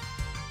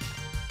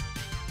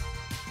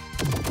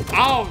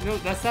 Oh, no,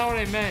 that's not what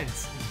I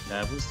meant.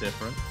 That was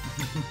different.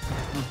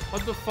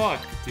 What the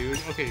fuck, dude?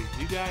 Okay,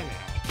 you die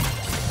now.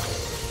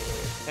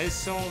 That is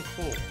so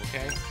uncool,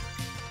 okay?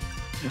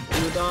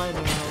 You die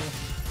now.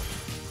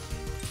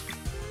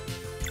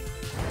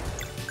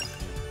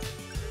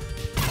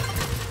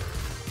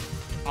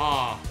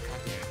 Ah,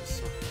 goddamn, it was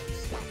so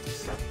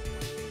close.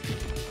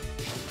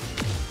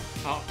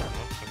 Oh, no,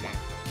 okay.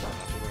 Not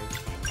the way it's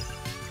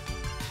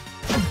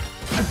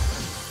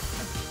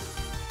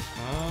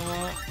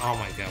oh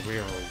my god, we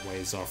are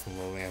ways off from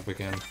low lamp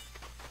again.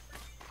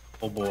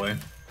 Oh boy.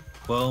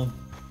 Well,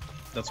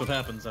 that's what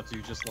happens after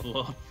you just level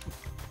up.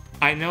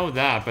 I know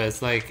that, but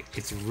it's like,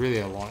 it's really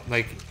a lot.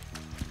 Like,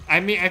 I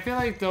mean, I feel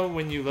like though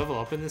when you level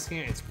up in this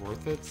game, it's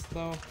worth it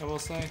though, I will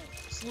say.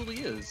 Absolutely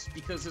is,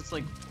 because it's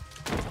like,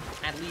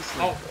 at least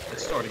like,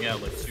 it's starting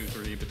out like 2,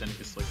 3, but then it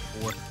gets like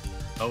 4.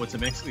 Oh, it's a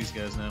mix of these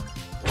guys now.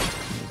 I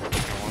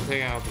want to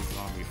take out the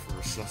zombie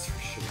first, that's for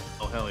sure.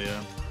 Oh, hell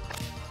yeah.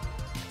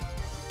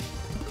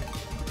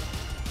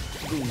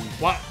 Ooh,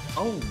 what?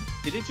 Oh,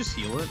 did it just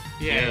heal it?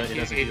 Yeah, it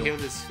has a it heal.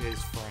 healed his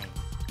friend.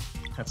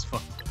 That's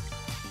fucked up.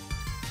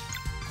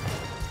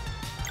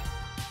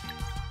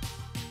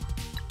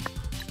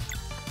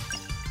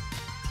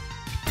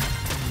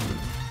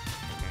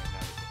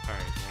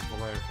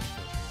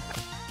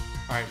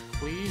 Alright,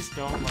 please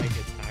don't like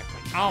attack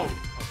me. Ow!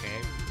 Okay,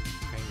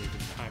 kind of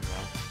even time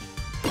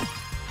that.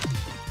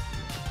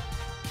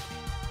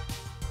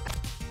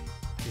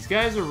 These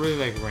guys are really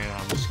like random,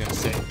 I'm just gonna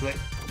say.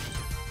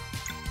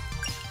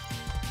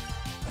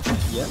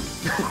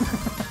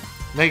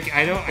 Like,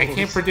 I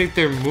can't predict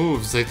their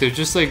moves. Like, they're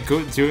just like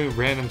doing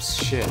random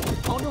shit.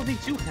 Oh no, they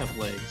do have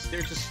legs.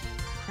 They're just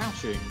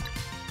crouching.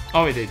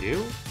 Oh, wait, they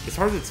do? It's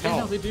hard to tell.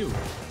 Yeah, no, they do.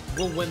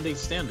 Well, when they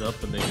stand up,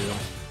 then they do.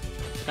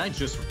 I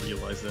just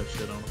realized that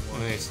shit. I don't know why.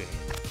 Let me see.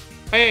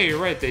 Hey, you're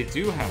right. They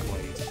do have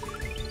legs.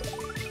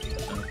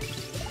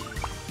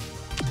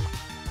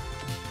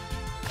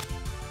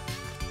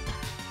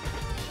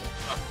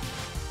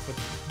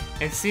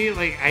 And see,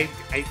 like, I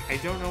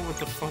don't know what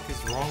the fuck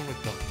is wrong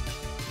with them.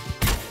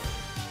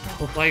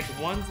 Like,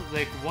 one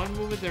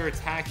moment they're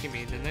attacking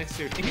me, the next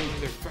they're killing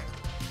their friend.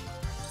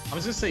 I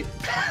was gonna say,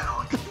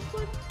 what the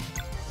fuck?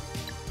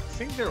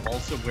 I think they're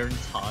also wearing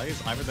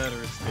ties. Either that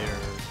or it's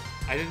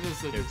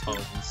their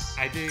tongues.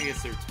 I think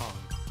it's their tongue.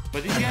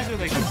 But these guys are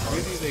like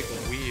really like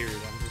weird.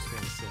 I'm just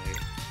gonna say.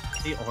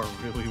 They are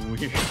really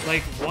weird.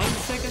 Like 1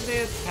 second they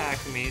attack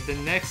me, the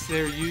next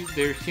they're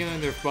healing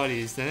their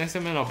buddies. The next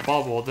I'm in a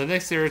bubble. The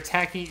next they're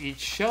attacking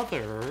each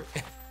other.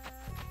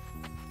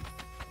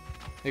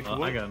 Like,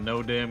 I got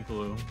no damn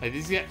clue. Like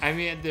these guys, I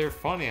mean, they're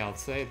funny. I'll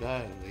say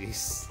that at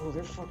least. Oh,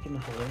 they're fucking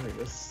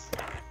hilarious.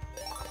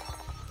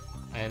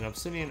 And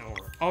obsidian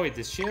ore. Oh wait,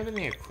 does she have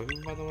any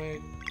equipment by the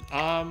way?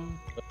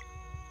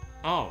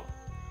 Oh.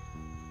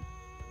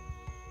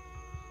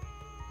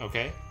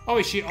 Okay. Oh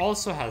wait, she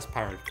also has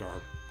pirate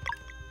garb.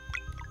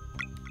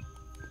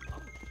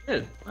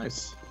 Good,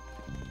 nice.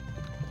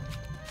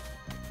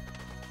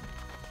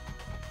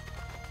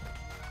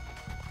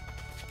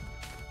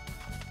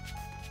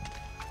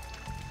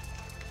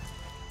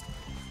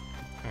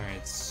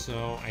 Alright,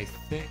 so I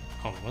think...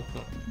 Oh, what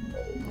the...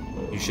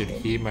 You should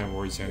heed my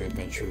words, young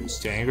adventurers.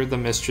 To anger the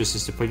mistress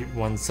is to put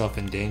oneself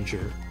in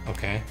danger.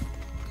 Okay.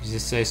 You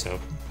just say so.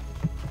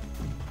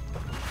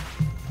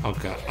 Oh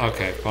god.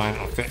 Okay, fine.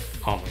 I'll fit...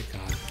 Oh my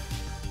god.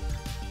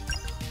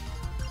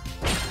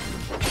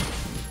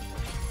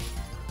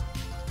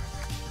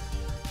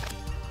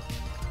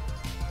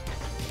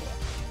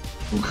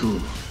 Oh,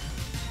 cool.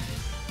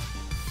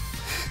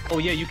 Oh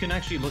yeah, you can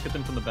actually look at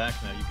them from the back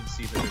now. You can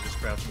see that they're just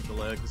crouching with the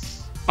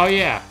legs. Oh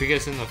yeah,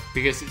 because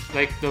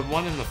like the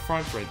one in the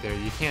front right there,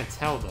 you can't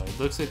tell though. It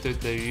looks like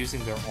they're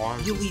using their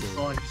arms. Really as their-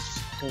 thought he was just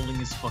holding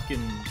his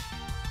fucking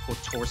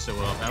torso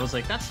up. I was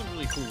like, that's some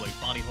really cool like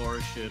body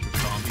horror shit with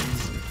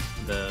zombies.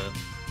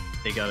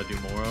 They gotta do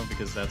more of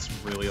because that's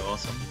really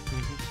awesome.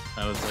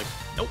 I was like,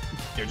 nope,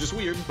 they're just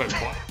weird. But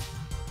what?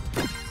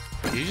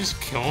 Did he just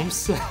kill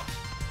himself?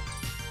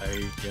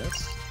 I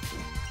guess.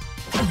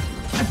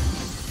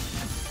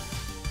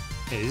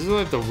 Hey, these are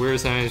like the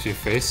weirdest enemies we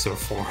faced so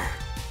far.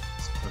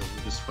 It's kind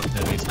of just fucking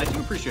enemies. I do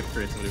appreciate the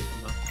creativity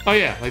from them. Oh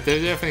yeah, like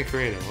they're definitely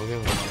creative. We'll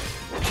give them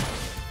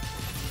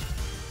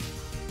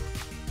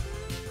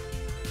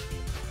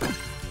that.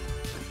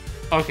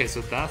 Okay,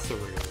 so that's the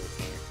regular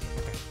attack.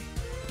 Okay.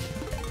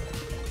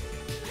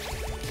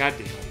 God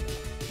damn it.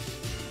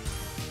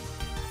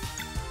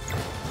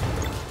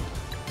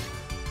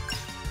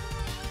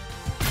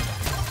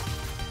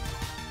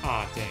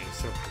 Aw, dang,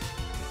 so.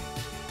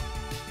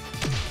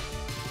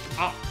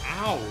 Ow,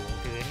 ow!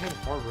 Okay, they have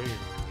hard rating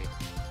on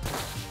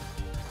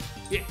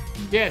me.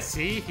 Yeah,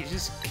 see? He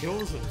just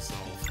kills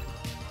himself.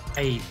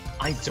 I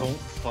don't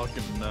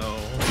fucking know.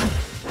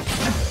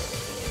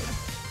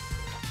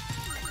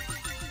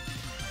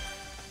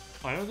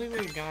 I don't think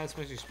we got as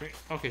much experience.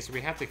 Okay, so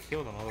we have to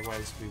kill them,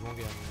 otherwise we won't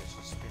get as much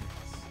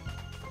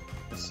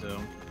experience. So,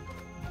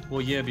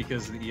 well, yeah,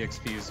 because the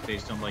EXP is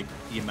based on like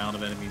the amount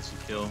of enemies you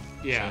kill.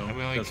 Yeah, so and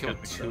we only that's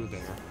killed kinda 2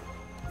 there.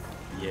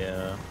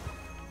 Yeah.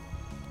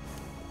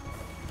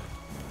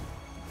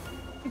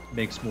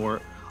 Makes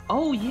more.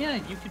 Oh yeah,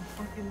 you can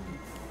fucking.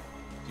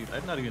 Dude,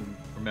 I'd not even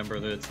remember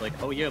that it's like,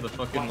 oh yeah, the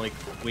fucking like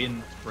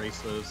wind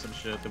bracelet or some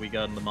shit that we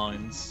got in the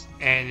mines.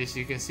 And as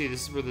you can see,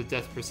 this is where the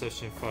death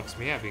perception fucks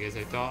me up because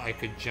I thought I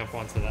could jump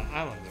onto the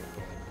island there,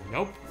 but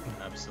nope.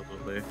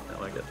 Absolutely.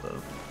 Now I get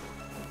that.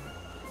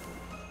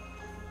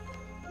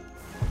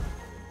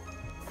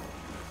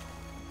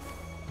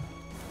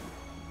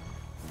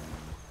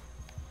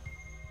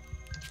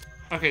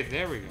 Okay,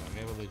 there we go. I'm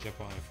able to jump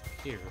on it from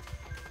here.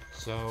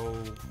 So,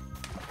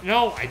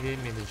 no, I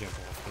didn't mean to jump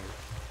off there.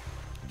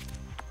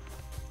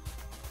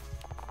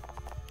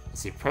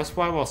 Let's see, press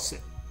Y while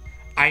sit.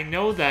 I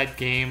know that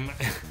game.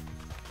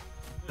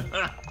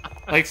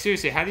 Like,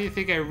 seriously, how do you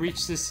think I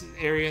reached this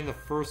area in the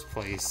first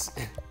place?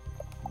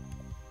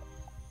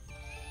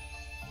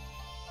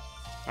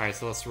 Alright,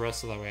 so let's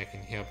rest so that way I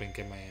can heal up and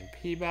get my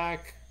MP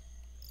back.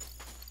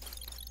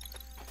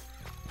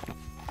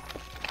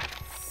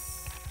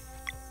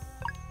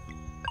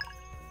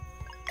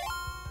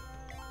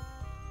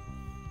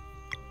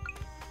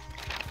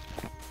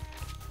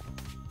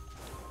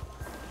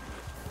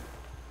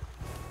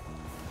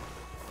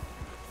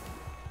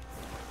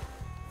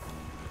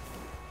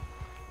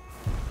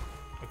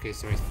 Okay,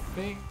 so I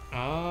think,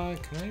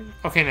 can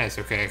I? Okay, nice,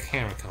 okay, I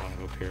can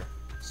climb up here.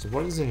 So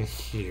what is in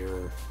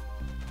here?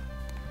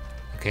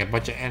 Okay, a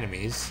bunch of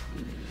enemies.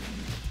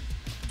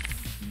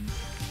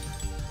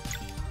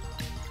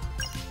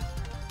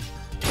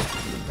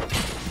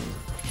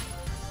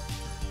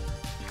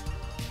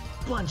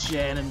 Bunch of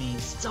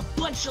enemies. It's a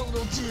bunch of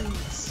little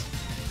dudes.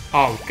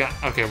 Oh, God,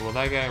 okay, well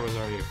that guy was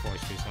already a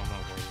force me, so I'm not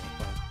worried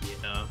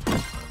about that.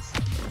 Yeah.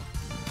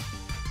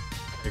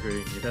 I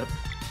agree. Yep.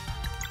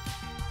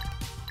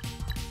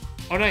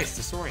 Oh, nice,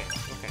 the Saurian,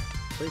 okay.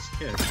 Place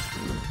kick.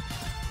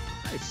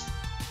 Nice.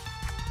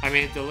 I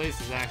mean, it delays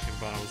his action,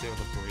 but I was able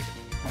to break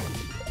him.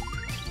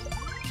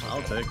 I'll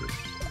Okay. take it.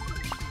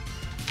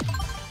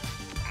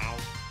 Ow.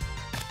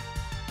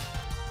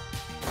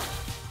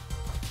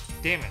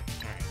 Damn it.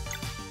 Alright.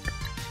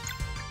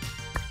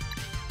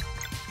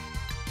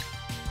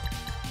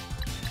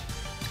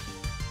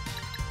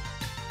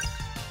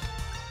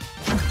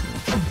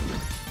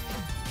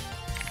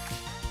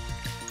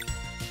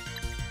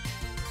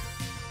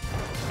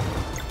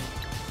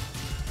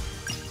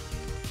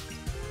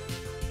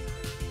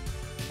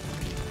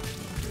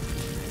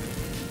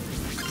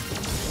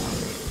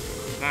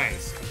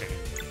 Nice. Okay.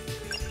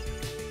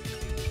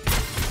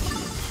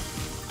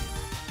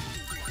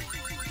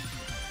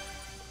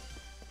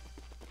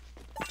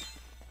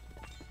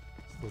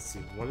 Let's see,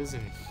 what is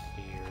in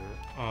here?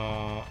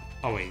 Oh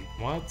wait,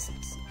 what?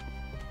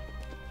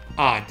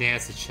 Ah,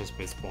 dance the chest,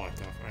 but it's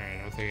blocked off. Alright,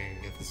 I don't think I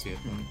can get this yet.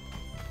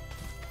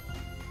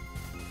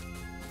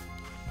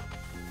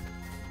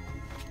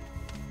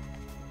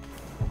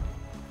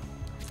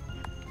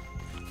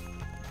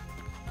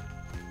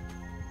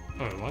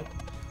 Oh, wait, what?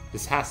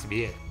 This has to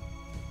be it.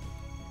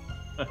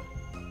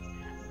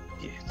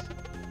 Yes.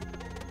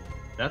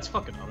 That's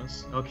fucking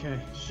honest. Okay,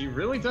 she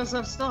really does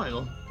have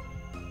style.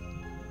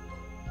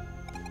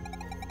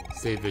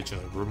 Stay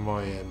vigilant.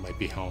 Rumoya might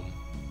be home.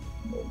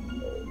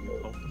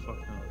 Oh, the fuck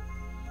no.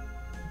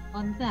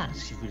 On that,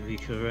 you will be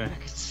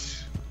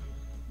correct.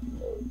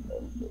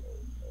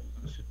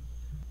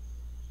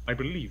 I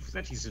believe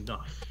that is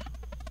enough.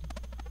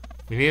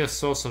 We need to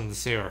sow some to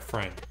save our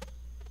friend.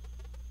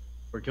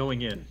 We're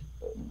going in.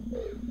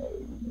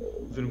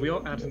 Then we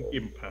are at an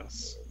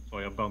impasse.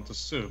 I am bound to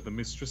serve the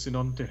mistress in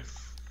on death.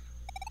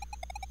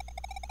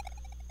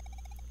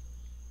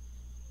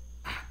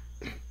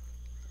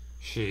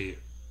 She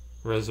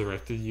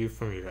resurrected you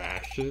from your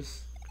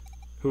ashes?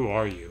 Who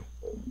are you?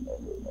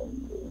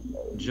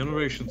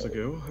 Generations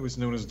ago, I was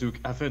known as Duke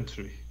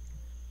Aventry.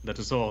 That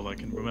is all I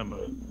can remember.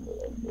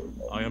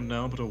 I am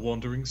now but a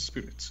wandering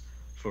spirit,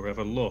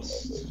 forever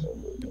lost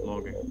in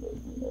longing.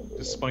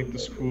 Despite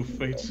this cruel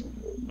fate,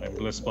 I am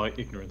blessed by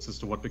ignorance as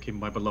to what became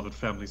my beloved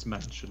family's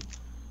mansion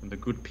and the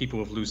good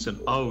people of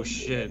Lucent. Oh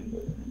shit.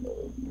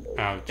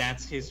 Ouch.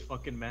 That's his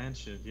fucking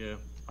mansion, yeah.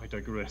 I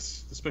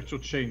digress. The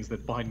spectral chains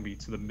that bind me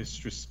to the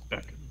mistress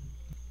beckon.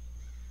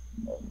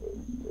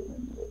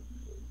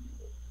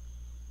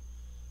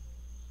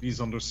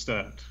 Please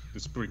understand,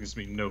 this brings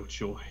me no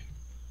joy.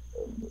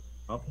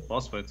 Oh,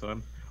 boss fight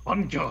time.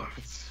 On guard!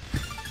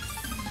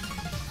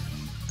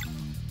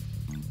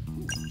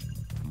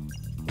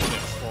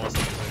 That's boss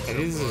music. It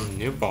is a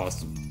new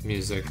boss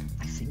music.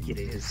 I think it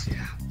is,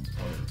 yeah.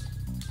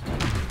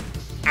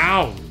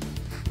 Ow!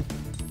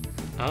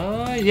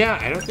 Yeah,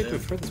 I don't think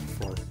we've heard this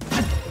before.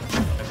 I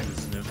think this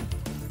is new.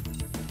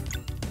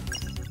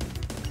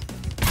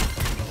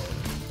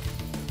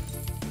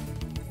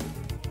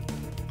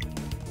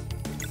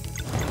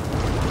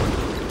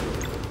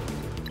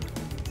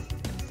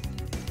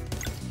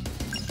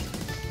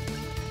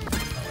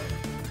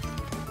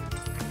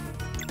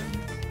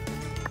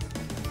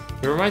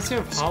 It reminds me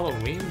of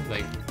Halloween,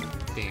 like,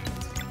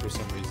 themed for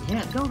some reason.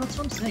 Yeah, no, that's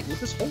what I'm saying. Well,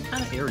 this whole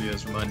kind of area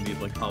is reminding me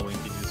of like Halloween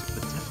theme music,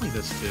 but definitely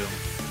this too.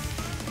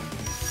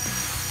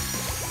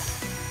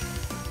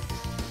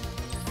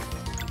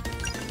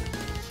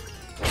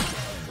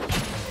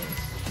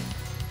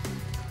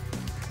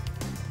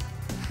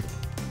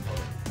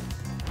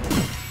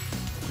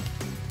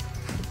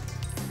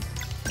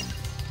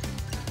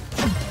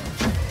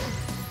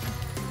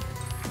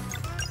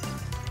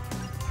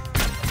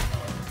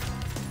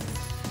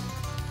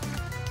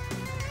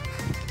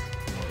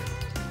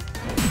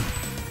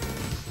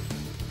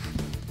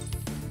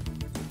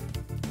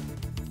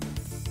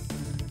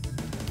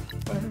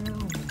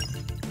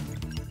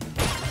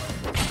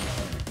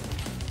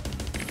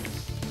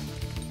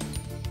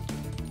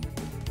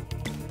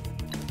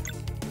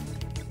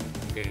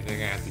 Okay, I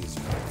think I have these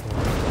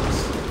platforms.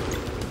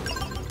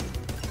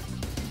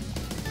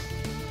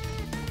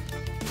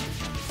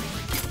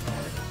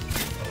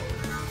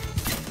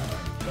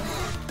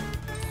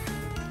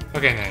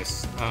 Okay,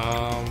 nice.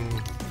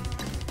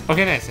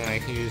 Okay, nice. And I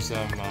can use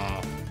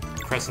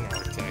crescent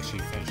arc to actually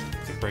finish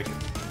to break it.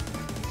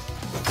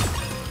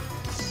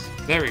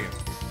 There we go.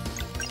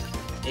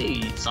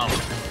 Hey,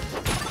 solid.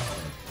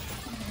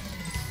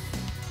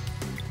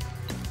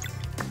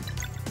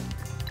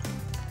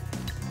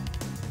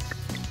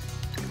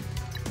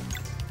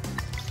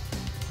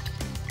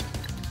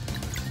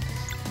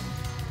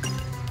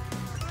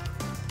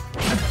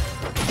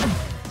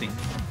 Ding.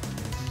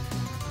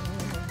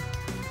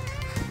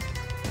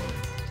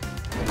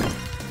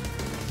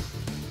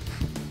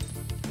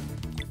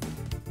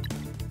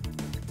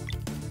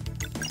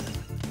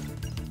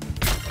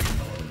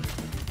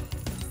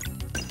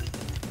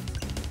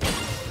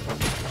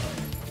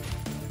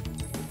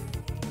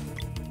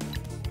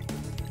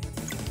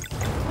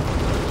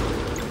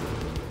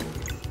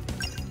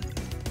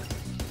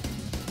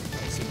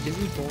 Is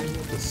he born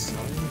with the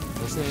sun?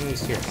 Doesn't any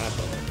here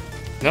happen?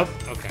 Nope.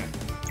 Okay.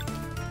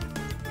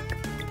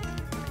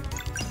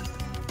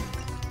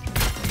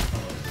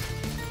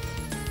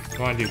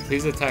 Come on, dude.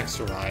 Please attack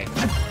Sarai.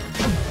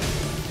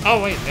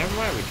 Oh wait, never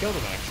mind. We killed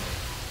him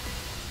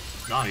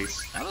actually.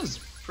 Nice. That was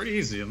pretty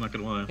easy, I'm not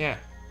gonna lie. Yeah.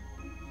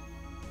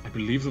 I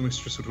believe the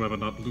mistress would rather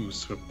not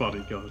lose her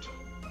bodyguard.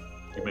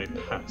 You may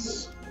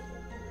pass.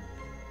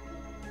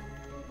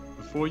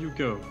 Before you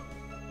go,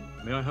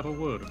 may I have a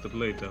word with the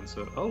blade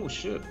dancer? Oh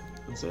shit,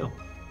 good sale.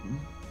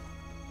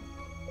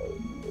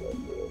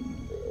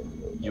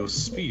 Your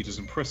speed is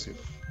impressive.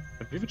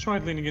 Have you ever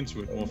tried leaning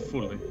into it more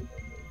fully?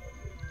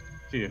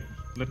 Here,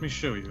 let me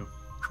show you.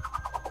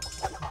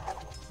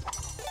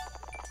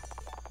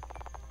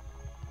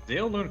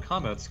 Dale learned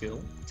combat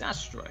skill,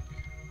 Dash Strike.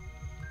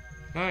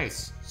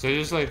 Nice. So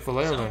just like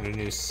Valera learned a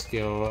new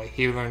skill,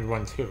 he learned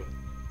one too.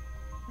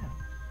 Yeah.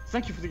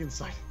 Thank you for the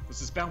insight.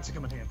 This is bound to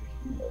come in handy.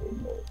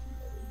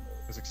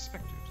 As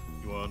expected,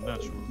 you are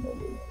natural.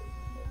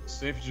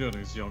 Safe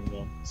journeys, young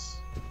ones.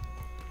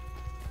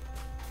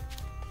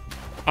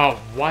 Oh,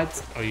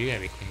 what? Oh, you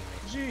gotta be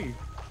kidding me. Gee.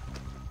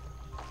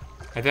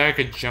 I thought I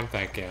could jump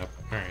that gap.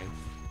 Alright.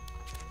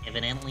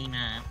 Evidently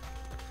not.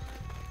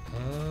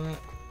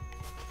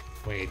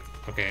 Wait.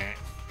 Okay.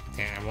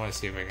 Damn, I want to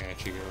see if I can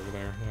actually go over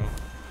there. No.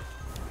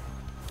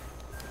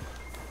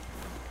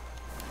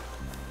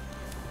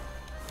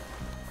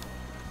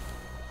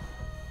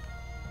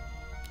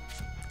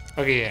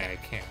 Okay, yeah, I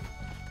can.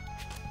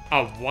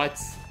 Oh, what?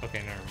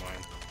 Okay, never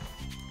mind.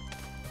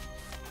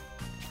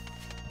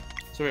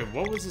 So wait,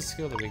 what was the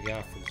skill that we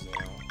got for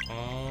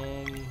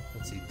Zale?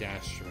 Let's see,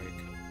 Dash Strike.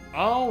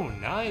 Oh,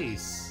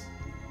 nice!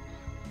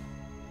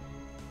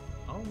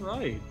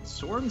 Alright.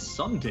 Soaring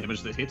stun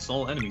damage that hits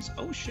all enemies.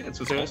 Oh shit,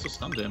 so it's So- also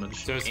stun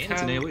damage. so it's and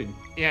it's an kinda- AoE.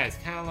 Yeah, it's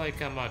kind of like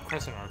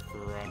Crescent Arc for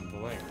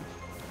Valera.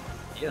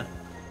 Yeah.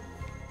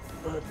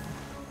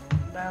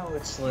 now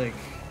it's like...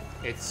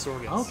 It's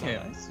sword and Okay,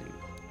 sun. I see.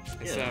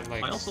 Instead of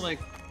like... I also like...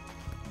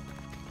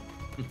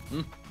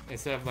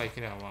 Instead of like,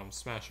 you know,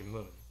 Smash and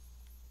Moon.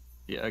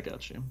 Yeah, I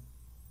got you.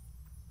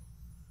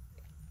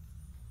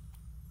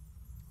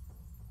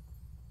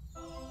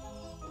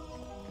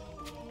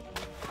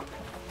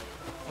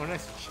 Oh,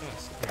 nice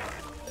chest.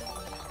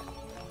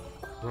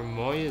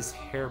 Ramoya's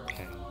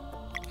hairpin.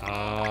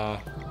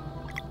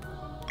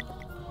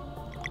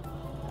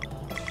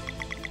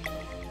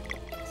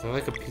 Is that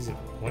like a piece of...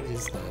 What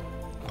is that?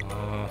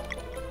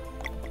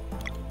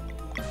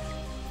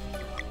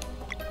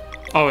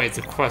 Oh, it's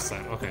a quest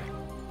line. Okay.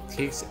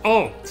 Teeks...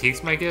 Oh!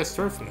 Teeks might get a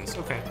sword from this.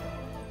 Okay.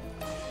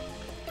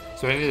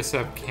 So I need to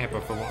set up camp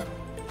up for long.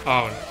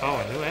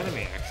 Oh, a new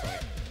enemy, actually.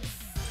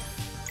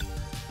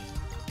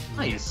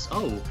 Nice.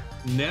 Oh,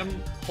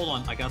 hold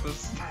on, I got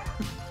this.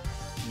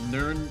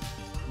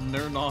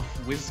 Nernoff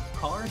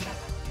Wizcard?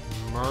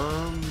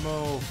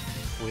 Murmo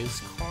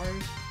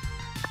Wizcard?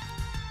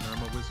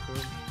 Nerma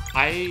Wizcard?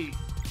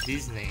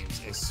 These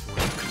names, I swear.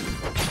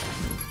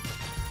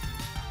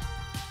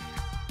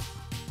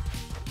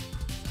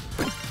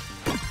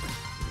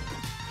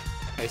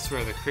 I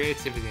swear, the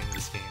creativity in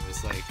this game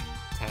is like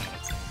 10 out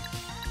of 10.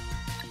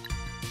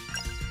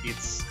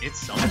 It's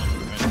something,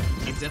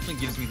 right? It definitely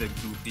gives me the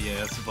goofy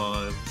ass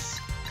vibes.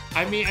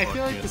 I mean, I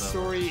feel like yeah, the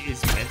story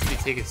is meant to be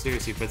taken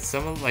seriously, but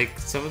some of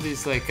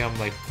these like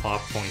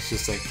plot points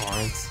just like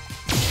aren't.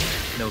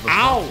 No, the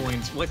plot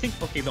points. Well, I think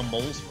the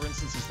moles, for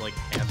instance, is like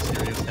half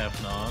serious,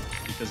 half not,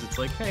 because it's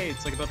like, hey,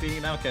 it's like about being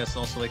an outcast, and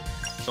also like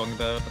talking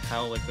about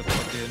how like the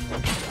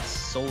fucking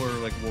solar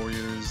like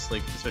warriors,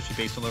 like especially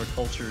based on their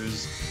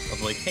cultures,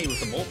 of like, hey, with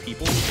the mole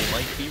people, they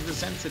like be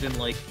resented and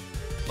like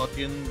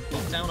fucking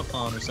looked down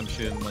upon or some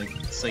shit. And, like,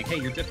 it's like, hey,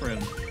 you're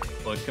different,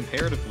 but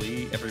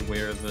comparatively,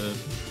 everywhere the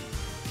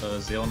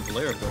Zale and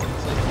Valera go,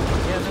 it's like,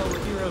 yeah, no,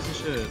 we're heroes and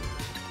shit.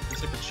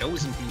 It's like the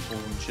chosen people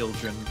and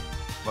children,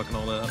 fucking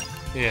all that.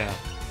 Yeah.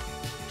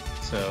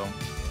 So,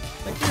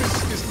 like,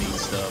 there's neat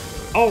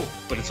stuff. Oh,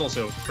 but it's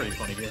also a pretty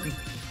funny game.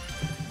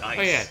 Nice.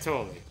 Oh yeah,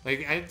 totally.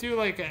 Like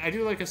I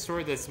do like a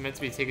story that's meant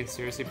to be taken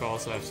seriously, but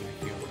also have some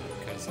humor.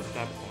 Because at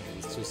that point,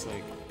 it's just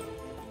like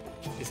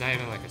it's not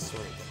even like a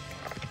story.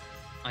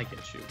 I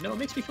get you. No, it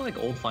makes me feel like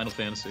old Final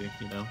Fantasy,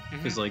 you know?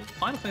 Because like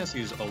Final Fantasy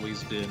has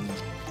always been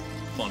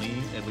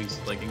funny, at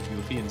least like and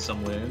goofy in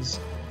some ways.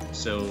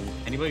 So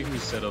anybody who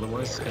said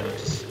otherwise is kind of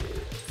just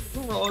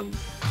wrong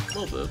a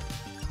little bit.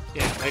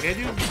 Yeah, like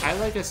I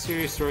like a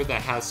serious story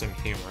that has some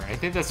humor. I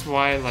think that's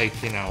why, like,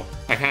 you know,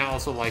 I kind of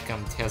also like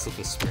Tales of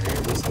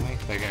Vesperia recently.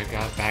 Like I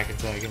got back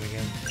into that game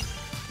again.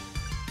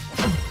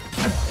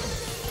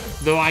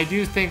 Though I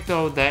do think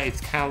though that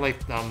it's kind of like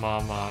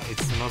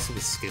it's most of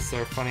the skits that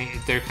are funny.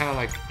 They're kind of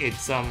like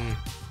it's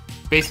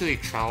basically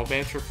trial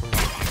banter from like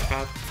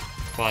iPad,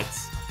 but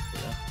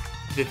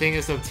the thing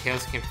is though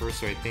Tails came first,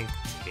 so I think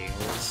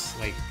Tails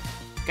like,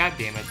 god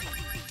damn it.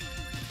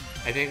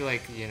 I think,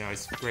 like, you know,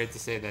 it's great to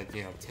say that,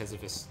 you know, Tales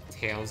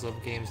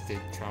of games did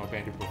trial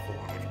banter before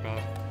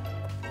Hunchback.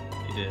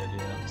 It did,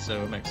 yeah.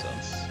 So it makes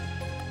sense.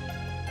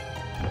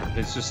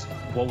 It's just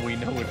what we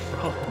know it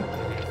from.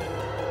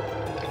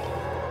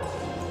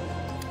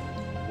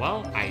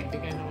 Well, I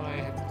think I know what I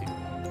have to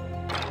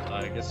do.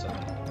 I guess so.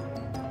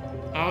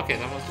 Oh, okay,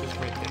 that one's just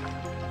right there.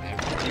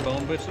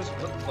 T-bone bitches?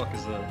 What the fuck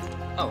is that?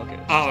 Oh, okay.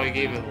 Oh, I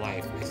gave it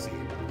life, I see.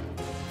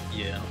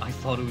 Yeah, I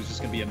thought it was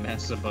just gonna be a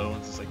mass of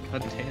bones. It's like,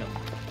 god damn.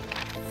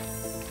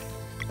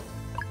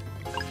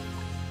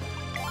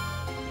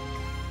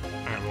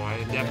 Alright, well,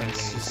 I definitely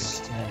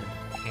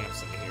need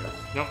camps in here.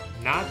 No,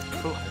 not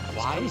cool.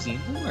 Why is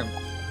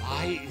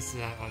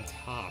that on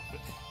top?